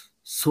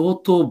相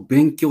当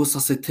勉強さ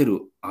せて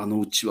る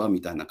うちは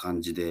みたいな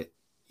感じで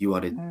言わ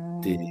れて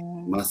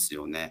ます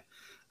よね。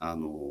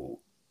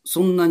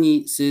そんな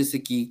に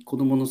子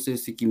供の成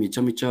績めち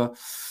ゃめちゃ、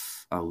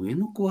上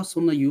の子はそ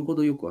んな言うほ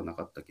どよくはな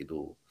かったけ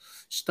ど、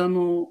下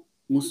の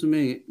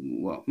娘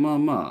はまあ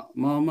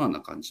まあ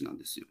な感じなん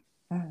ですよ。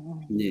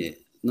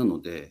で、な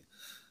ので、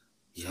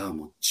いや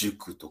もう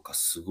塾とか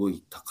すご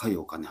い高い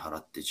お金払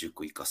って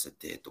塾行かせ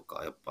てと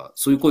か、やっぱ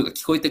そういう声が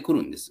聞こえてく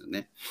るんですよ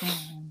ね。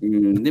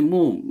で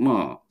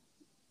も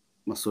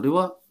それ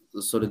は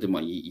それで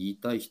言い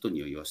たい人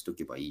には言わしと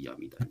けばいいや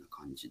みたいな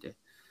感じで、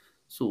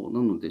そうな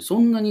のでそ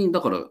んなに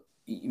だから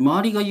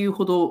周りが言う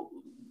ほど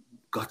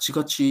ガチ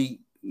ガ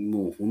チ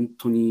もう本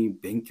当に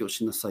勉強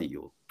しなさい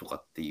よとか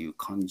っていう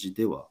感じ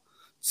では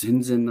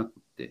全然なく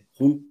て、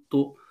本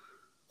当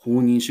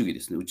放任主義で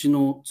すね。うち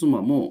の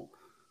妻も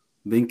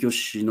勉強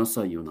しな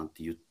さいよなん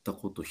て言った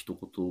こと一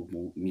言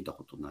も見た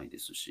ことないで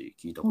すし、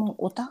聞いたことも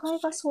お互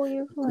いがそうい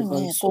うふう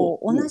に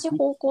同じ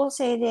方向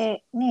性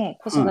でね、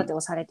子育て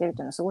をされてるっていう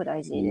のはすごい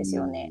大事です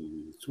よね。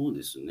そう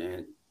です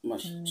ね。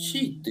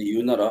強いて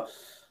言うなら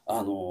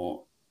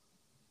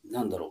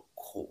なんだろ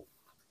う、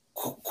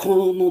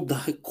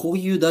こう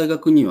いう大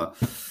学には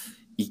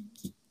行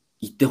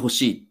ってほ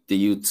しいって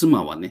いう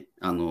妻はね、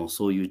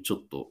そういうちょ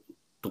っと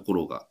こ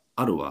ろが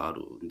あるはあ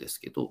るんで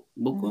すけど、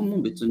僕はも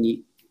う別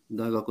に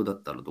大学だ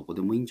ったらどこ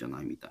でもいいんじゃ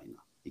ないみたい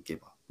な、行け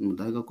ば。もう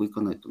大学行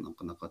かないとな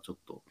かなかちょっ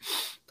と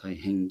大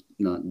変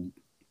な、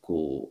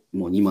も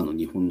う今の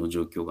日本の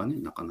状況が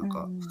ね、なかな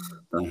か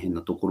大変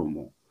なところ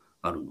も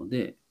あるの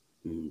で、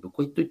ど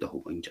こ行っといた方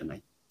がいいんじゃない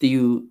ってい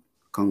う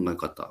考え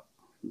方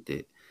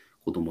で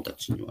子供た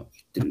ちには言っ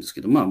てるんです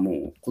けど、も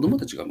う子供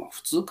たちが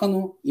普通科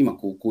の今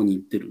高校に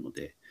行ってるの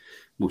で、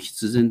もう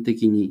必然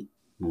的に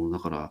もうだ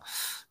から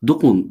ど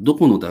こ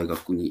の大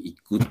学に行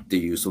くって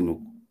いう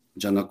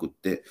じゃなく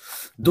て、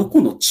ど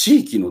この地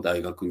域の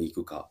大学に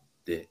行くか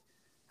って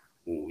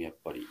もうやっ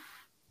ぱり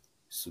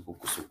すご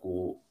くそ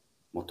こ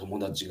を、友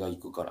達が行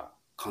くから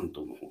関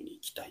東の方に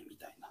行きたいみ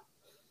たいな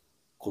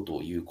ことを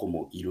言う子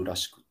もいるら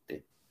しくっ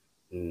て、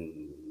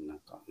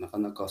なか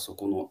なかそ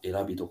この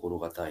選びどころ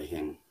が大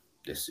変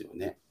ですよ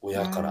ね。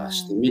親から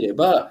してみれ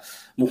ば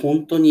もう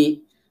本当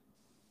に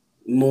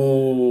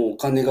もうお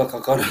金が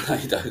かからな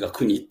い大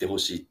学に行ってほ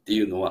しいって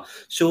いうのは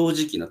正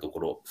直なとこ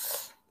ろ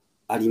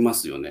ありま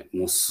すよね。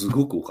もうす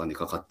ごくお金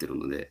かかってる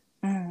ので。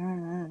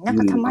なん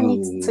かたま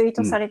にツイー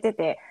トされて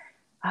て、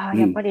や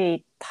っぱ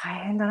り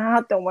大変だ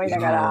なって思いな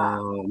が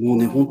ら。もう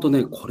ね、本当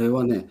ね、これ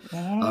はね、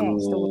人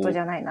事じ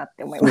ゃないなっ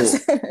て思いま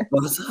す。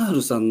バザー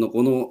ルさんの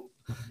この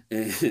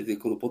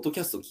ポッドキ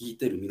ャストを聞い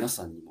てる皆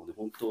さんにもね、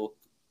本当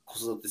子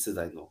育て世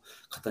代の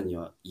方に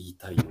は言い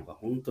たいのが、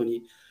本当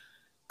に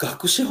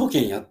学資保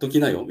険やっと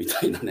きなよみ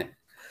たいなね、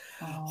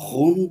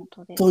本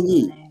当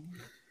に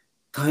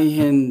大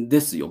変で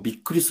すよ。びっ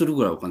くりする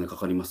ぐらいお金か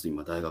かります、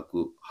今大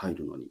学入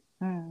るのに。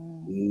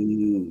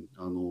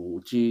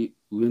うち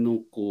上の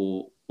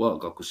子は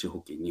学資保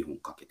険2本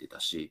かけて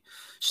たし、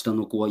下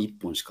の子は1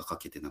本しかか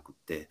けてなく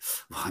て、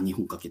2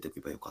本かけてお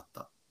けばよかっ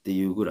たって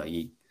いうぐら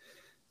い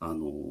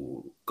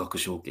学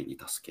資保険に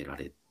助けら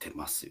れて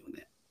ますよ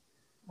ね。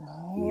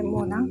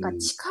もうなんか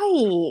近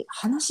い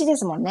話で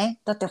すもんね。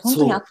だって本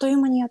当にあっという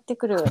間にやって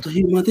くるあっと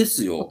いう間で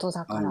すよ。こと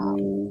だから。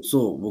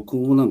僕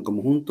もなんか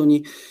もう本当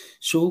に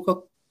小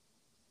学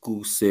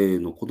生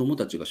の子供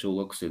たちが小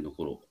学生の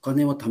頃、お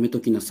金は貯めと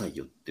きなさい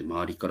よって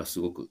周りからす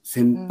ごく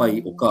先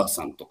輩お母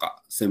さんと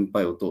か先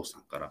輩お父さ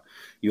んから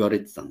言われ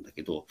てたんだ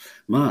けど、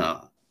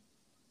貯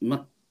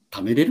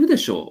めれるで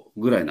しょ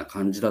うぐらいな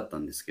感じだった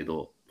んですけ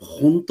ど、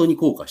本当に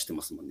後悔して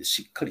ますもんね。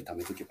しっかり貯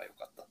めとけばよ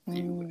かったって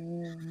いうぐらい。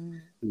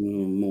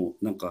も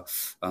うなんか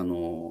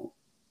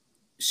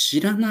自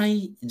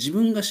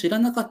分が知ら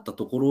なかった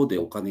ところで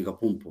お金が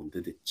ポンポン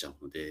出てっちゃう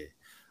ので、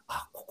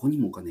ここに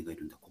もお金がい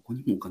るんだ、ここ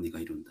にもお金が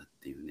いるんだっ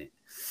ていうね。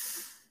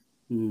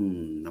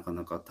なか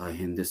なか大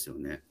変ですよ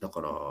ね。だ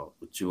から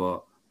うち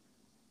は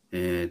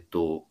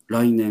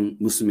来年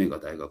娘が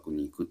大学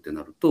に行くって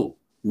なると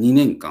2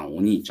年間お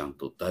兄ちゃん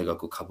と大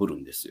学かぶる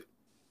んですよ。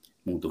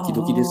もうドキ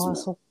ドキですもん。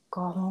そっ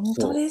か、本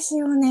当です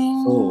よ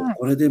ね。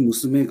これで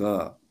娘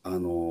が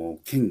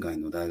県外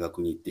の大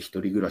学に行って一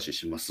人暮らし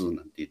します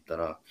なんて言った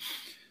ら、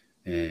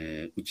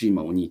うち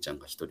今お兄ちゃん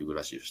が一人暮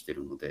らしをして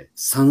るので、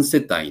3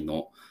世帯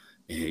の、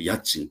家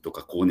賃と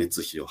か光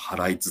熱費を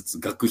払いつつ、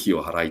学費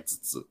を払いつ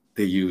つっ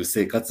ていう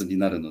生活に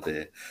なるの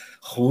で、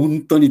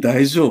本当に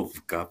大丈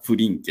夫か、プ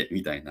リン家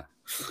みたいな。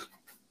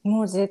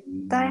もう絶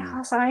対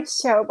破産し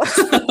ちゃう場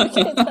所だ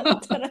けだっ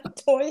たら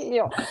遠い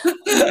よ。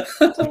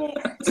本当に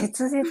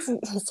切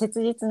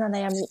実な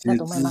悩みだ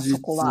と思います、そ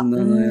こは。切実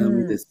な悩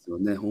みですよ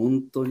ね。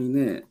本当に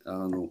ね、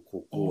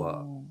ここ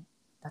は。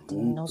だって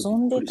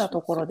望んでた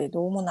ところで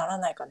どうもなら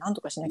ないからなん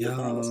とかしなきゃい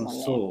けないですもん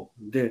ね。そ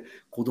うで、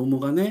子供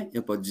がね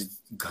やっぱ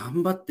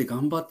頑張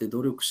って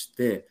努力し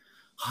て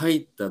入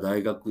った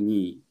大学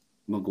に、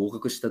合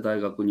格した大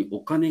学に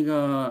お金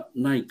が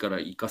ないから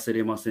行かせ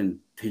れませんっ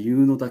てい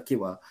うのだけ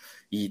は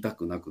言いた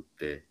くなくっ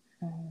て、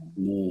も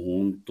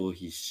う本当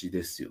必死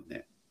ですよ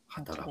ね、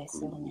働く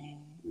のに。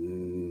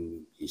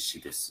必死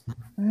です。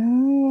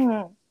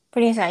プ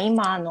リンさん、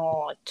今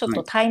ちょっ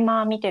とタイ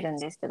マー見てるん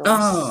ですけど、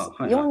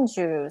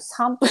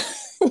43分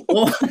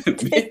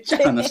めっちゃ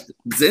話して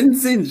全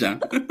然じゃん。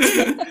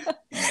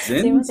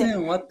全然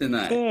終わって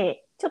ない。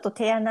で、ちょっと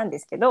提案なんで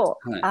すけど、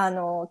今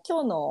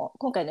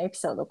回のエピ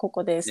ソードこ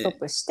こでストッ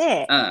プし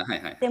て、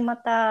でま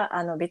た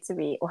別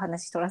日お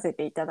話取らせ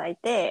ていただい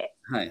て、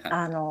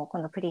こ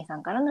のプリンさ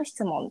んからの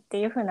質問って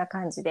いう風な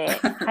感じで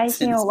配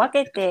信を分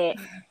け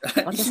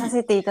さ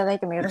せていただい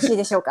てもよろしい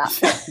でしょうか。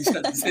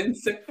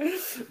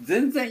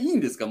全然いいん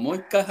ですか。もう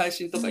一回配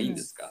信とかいいん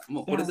ですか。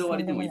もうこれで終わ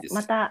りでもいいです。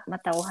また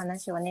お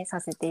話をねさ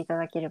せていた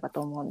だければ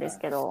と思うんです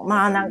けど、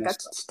なんか聞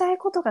きたい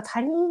ことが足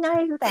りな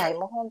いぐらい、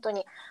もう本当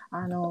に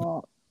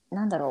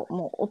なんだろう、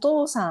もうお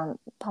父さん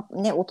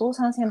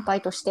先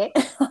輩として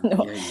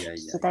聞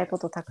きたいこ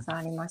とたくさん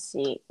あります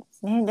し、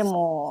ね、で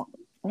も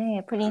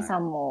ね、プリンさ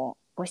んも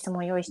ご質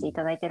問用意してい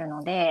ただいている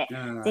ので、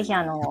ぜひ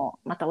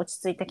また落ち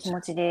着いた気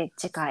持ちで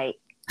次回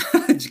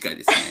次回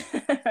です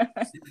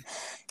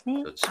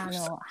ね。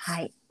は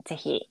い、ぜ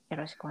ひよ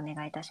ろしくお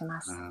願いいたし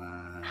ます。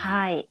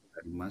はい。わ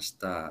かりまし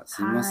た。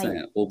すみませ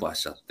ん、オーバー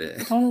しちゃっ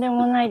て。とんで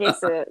もないで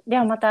す。で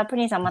はまたプ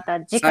リンさん、また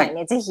次回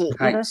ね、ぜひよ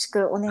ろし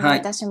くお願い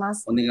いたしま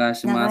す。お願い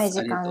します。長い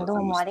時間ど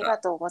うもありが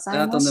とうござい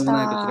ました。とんでも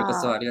ない、こちらこ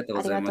そありがとう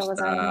ございまし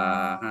た。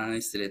は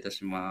い、失礼いた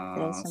しま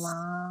す。失礼し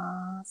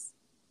ます。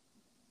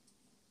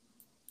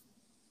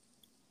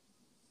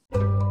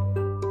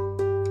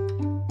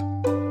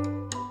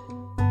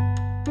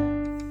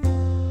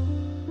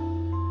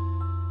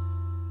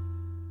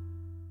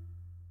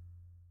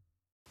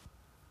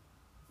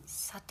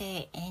さ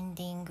てエン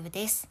ディング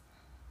です。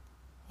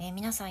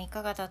皆さんい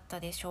かがだった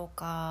でしょう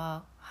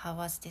か。 How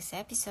was this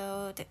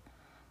episode?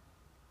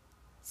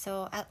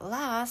 So at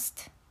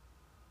last,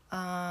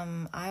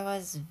 I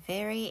was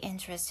very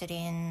interested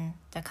in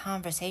the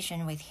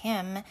conversation with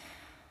him,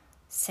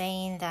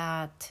 saying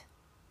that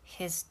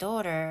his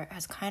daughter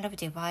has kind of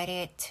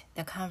divided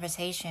the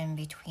conversation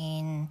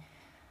between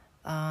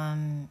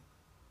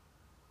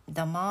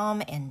the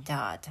mom and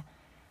dad.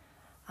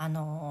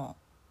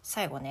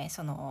 最後ね、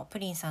そのプ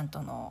リンさん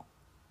との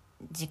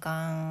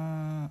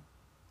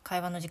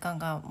会話の時間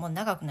がもう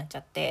長くなっち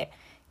ゃって、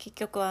結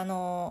局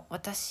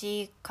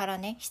私から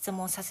ね質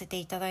問させて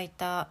いただい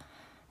た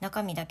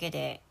中身だけ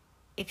で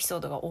エピソー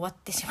ドが終わっ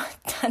てしまっ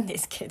たんで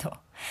す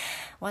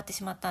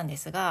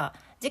が、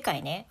次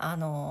回ね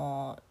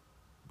ま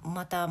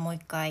たもう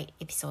一回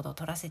エピソードを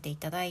撮らせてい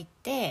ただい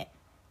て、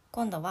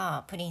今度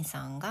はプリン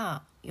さん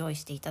が用意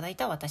していただい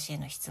た私へ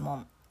の質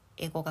問、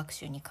英語学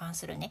習に関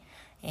するね、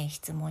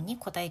質問に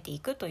答えてい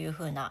くという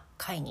風な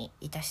回に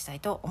いたしたい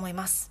と思い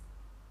ます。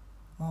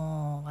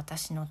もう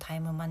私のタ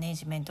イムマネ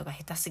ジメントが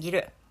下手すぎ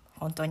る。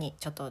本当に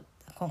ちょっと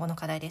今後の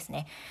課題です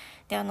ね。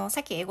で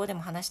さっき英語で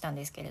も話したん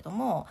ですけれど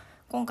も、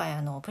今回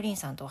プリン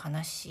さんとお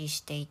話し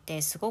してい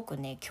てすごく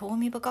ね興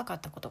味深かっ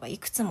たことがい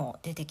くつも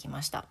出てき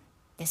ました。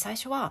で最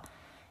初は、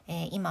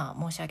今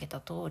申し上げた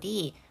通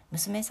り、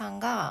娘さん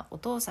がお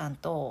父さん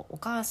とお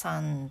母さ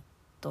ん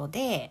と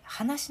で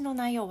話の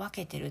内容を分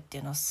けてるって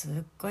いうのす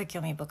っごい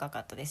興味深か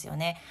ったですよ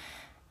ね。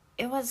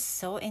It was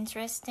so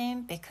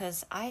interesting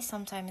because I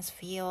sometimes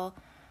feel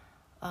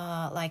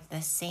like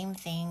the same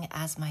thing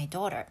as my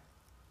daughter.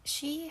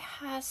 She's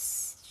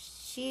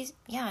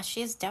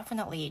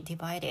definitely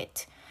divided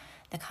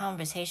the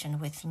conversation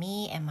with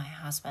me and my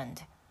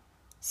husband.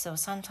 So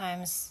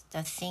sometimes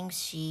the things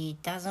she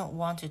doesn't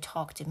want to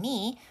talk to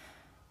me,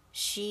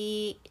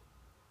 she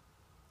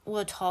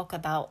will talk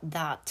about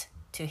that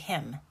to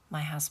him,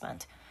 my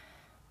husband.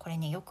 これ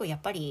ねよくや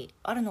っぱり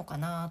あるのか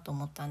なと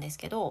思ったんです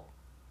けど、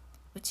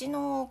うち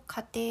の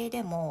家庭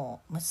で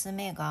も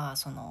娘が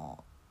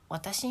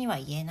私には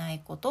言えな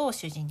いことを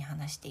主人に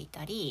話してい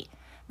たり、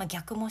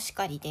逆もし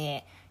かり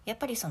で、やっ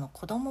ぱり子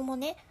供も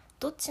ね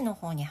どっちの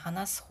方に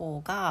話す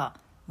方が、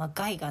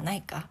害がな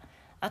いか、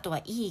あとは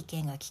いい意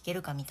見が聞け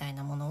るかみたい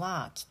なもの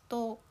はきっ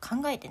と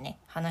考えてね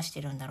話し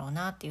てるんだろう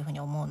なっていうふうに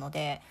思うの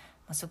で、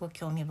すごく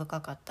興味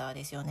深かった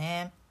ですよ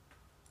ね。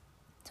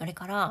それ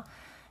から、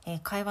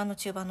会話の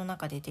中盤の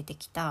中で出て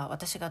きた、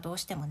私がどう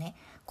してもね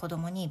子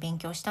供に勉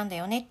強したんだ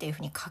よねっていうふ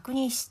うに確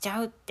認しち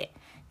ゃうって。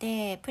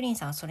でプリン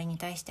さんはそれに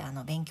対して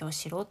勉強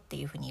しろって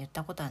いうふうに言っ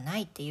たことはな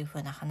いっていうふ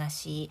うな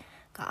話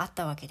があっ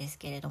たわけです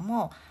けれど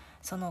も、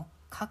その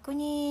確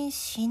認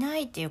しな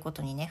いっていうこ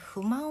とにね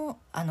不安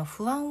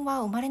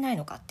は生まれない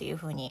のかっていう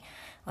ふうに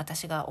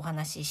私がお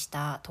話しし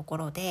たとこ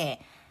ろで、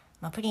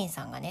プリン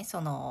さんがね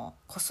その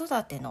子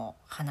育ての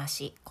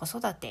話、子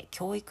育て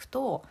教育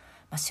と、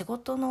仕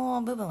事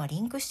の部分はリ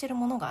ンクしてる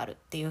ものがあるっ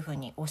ていうふう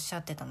におっしゃ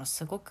ってたの、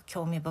すごく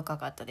興味深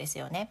かったです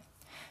よね。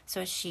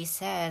So he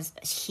says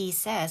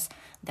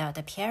that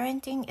the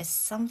parenting is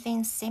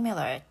something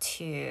similar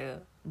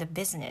to the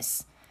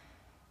business.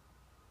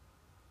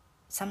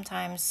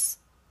 Sometimes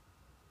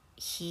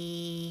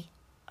he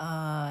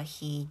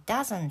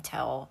doesn't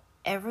tell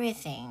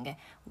everything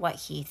what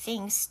he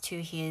thinks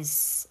to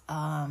his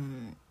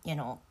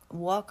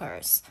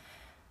workers,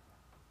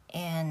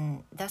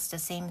 and that's the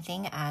same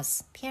thing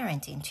as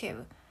parenting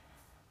too.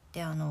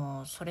 で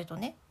それと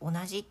ね同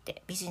じっ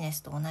て、ビジネ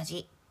スと同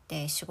じ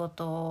で仕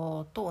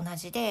事と同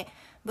じで、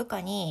部下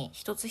に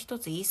一つ一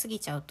つ言い過ぎ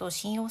ちゃうと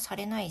信用さ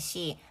れない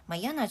し、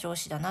嫌な上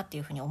司だなって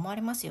いうふうに思わ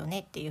れますよね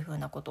っていうふう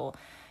なことを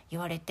言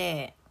われ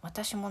て、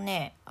私も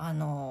ね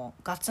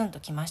ガツンと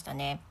きました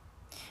ね。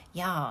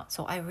Yeah,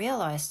 so I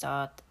realized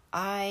that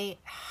I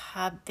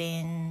have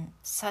been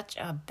such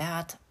a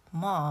bad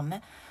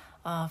mom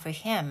for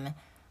him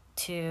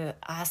to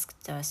ask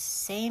the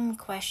same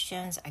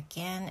questions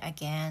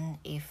again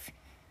if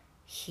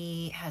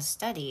he has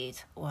studied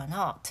or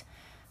not.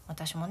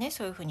 私もね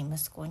そういうふうに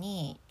息子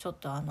にちょっ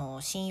と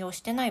信用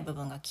してない部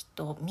分がきっ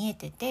と見え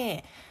て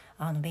て、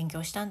勉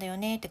強したんだよ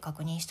ねって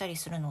確認したり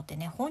するのって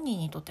ね、本人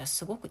にとっては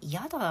すごく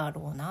嫌だ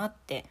ろうなっ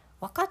て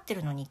分かって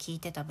るのに聞い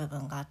てた部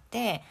分があっ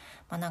て、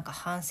なんか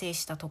反省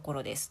したとこ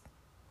ろです。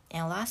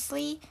And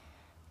lastly,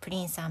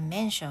 Princeさん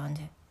mentioned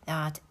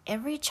that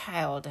every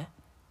child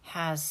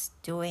has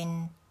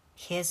doing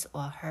his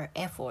or her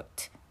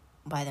effort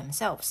by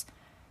themselves.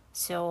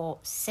 So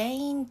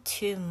saying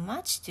too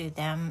much to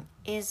them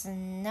is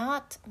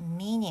not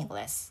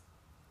meaningless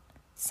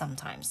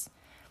sometimes.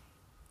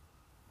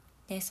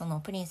 でそ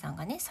のプリンさん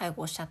がね最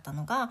後おっしゃった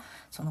のが、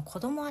その子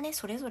供はね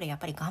それぞれやっ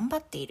ぱり頑張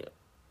っている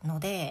の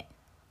で、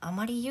あ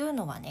まり言う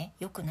のはね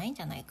良くないん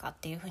じゃないかっ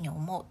ていうふうに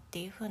思うっ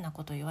ていうふうな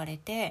ことを言われ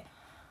て、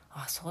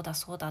そうだ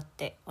そうだっ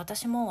て、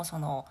私もそ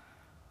の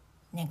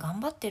ね頑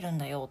張ってるん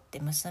だよって、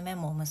娘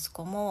も息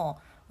子も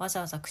わ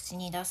ざわざ口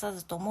に出さ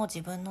ずとも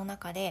自分の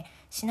中で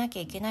しなき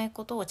ゃいけない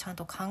ことをちゃん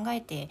と考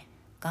えて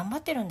頑張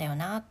ってるんだよ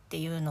なって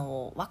いうの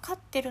を分かっ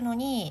てるの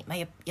に、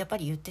やっぱ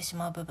り言ってし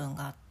まう部分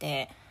があっ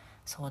て、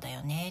そうだ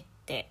よねっ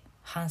て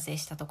反省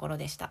したところ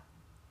でした。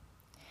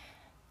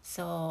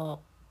So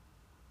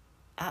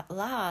at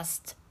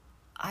last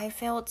I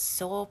felt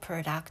so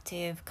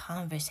productive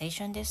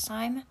conversation this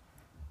time,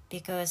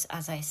 because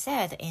as I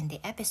said in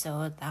the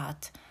episode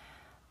that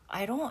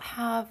I don't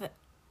have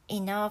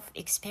enough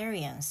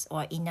experience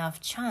or enough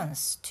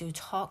chance to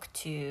talk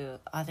to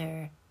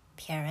other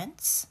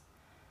parents,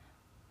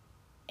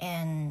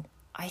 and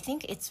I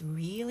think it's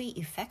really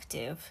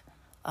effective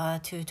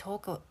to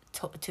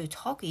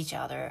talk each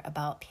other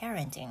about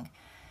parenting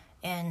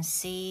and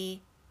see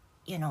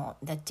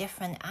the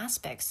different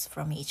aspects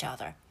from each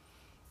other.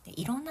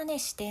 いろんなね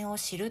視点を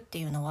知るって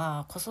いうの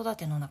は子育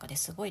ての中で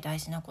すごい大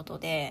事なこと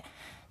で、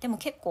でも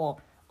結構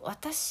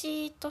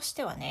私とし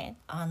てはね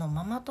マ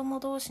マ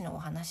友同士のお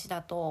話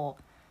だと、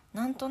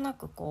なんとな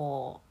く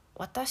こう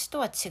私と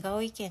は違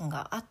う意見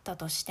があった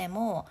として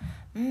も、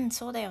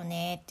そうだよ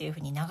ねっていうふ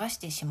うに流し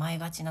てしまい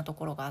がちなと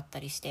ころがあった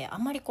りして、あ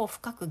んまりこう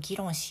深く議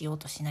論しよう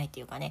としないって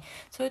いうかね、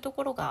そういうと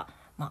ころが、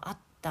あっ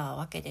た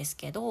わけです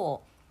け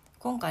ど、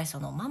今回そ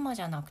のママ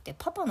じゃなくて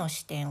パパの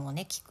視点を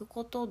ね聞く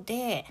こと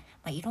で、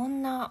いろ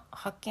んな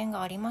発見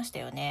がありました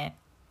よね。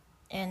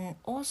And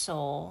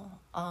also,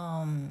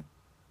 I'm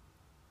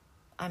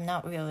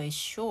not really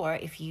sure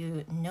if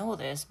you know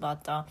this,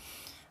 but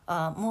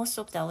most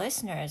of the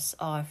listeners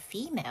are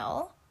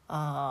female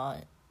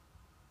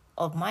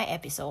of my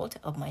episode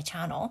of my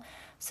channel,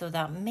 so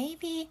that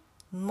maybe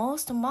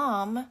most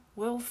mom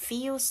will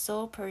feel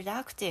so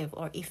productive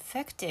or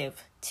effective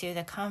to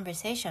the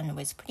conversation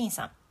with Prince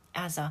さん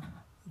as a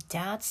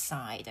dad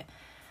side.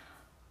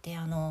 で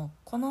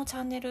このチ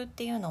ャンネルっ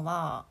ていうの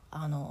は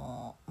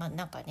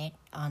なんかね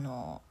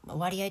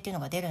割合っていうの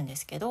が出るんで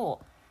すけ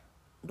ど、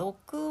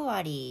6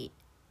割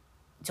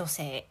女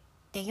性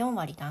で4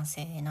割男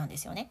性なんで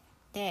すよね。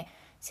で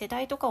世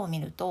代とかを見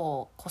る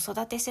と子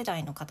育て世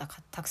代の方が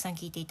たくさん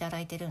聞いていただ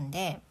いてるん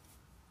で、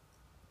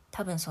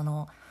多分そ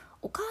の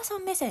お母さ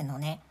ん目線の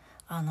ね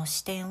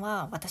視点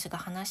は私が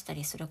話した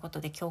りするこ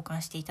とで共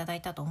感していただ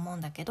いたと思う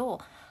んだけど、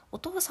お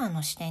父さん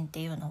の視点っ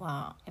ていうの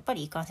はやっぱ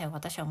りいかんせん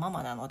私はマ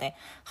マなので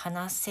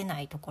話せな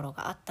いところ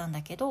があったん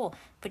だけど、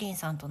プリン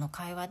さんとの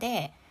会話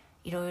で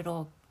いろい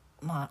ろ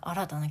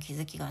新たな気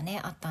づきがね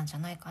あったんじゃ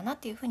ないかなっ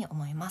ていうふうに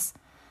思います。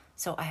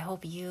So I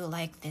hope you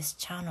like this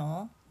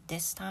channel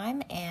this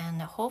time,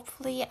 and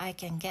hopefully I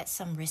can get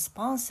some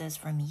responses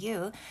from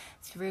you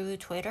through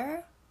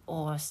Twitter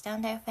or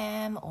Stand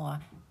FM or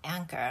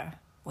Anchor.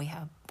 We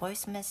have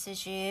voice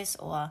messages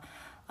or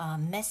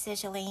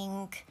message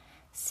link.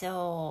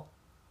 So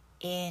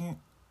in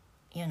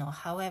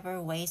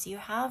however ways you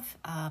have,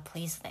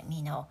 please let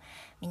me know.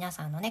 皆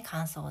さんのね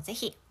感想をぜ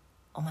ひ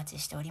お待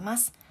ちしておりま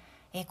す。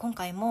今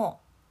回も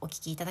お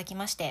聞きいただき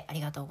ましてあ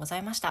りがとうござ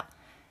いました。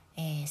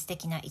素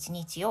敵な一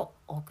日を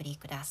お送り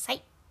くださ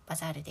い。バ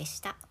ザールでし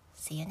た。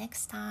See you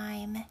next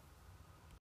time.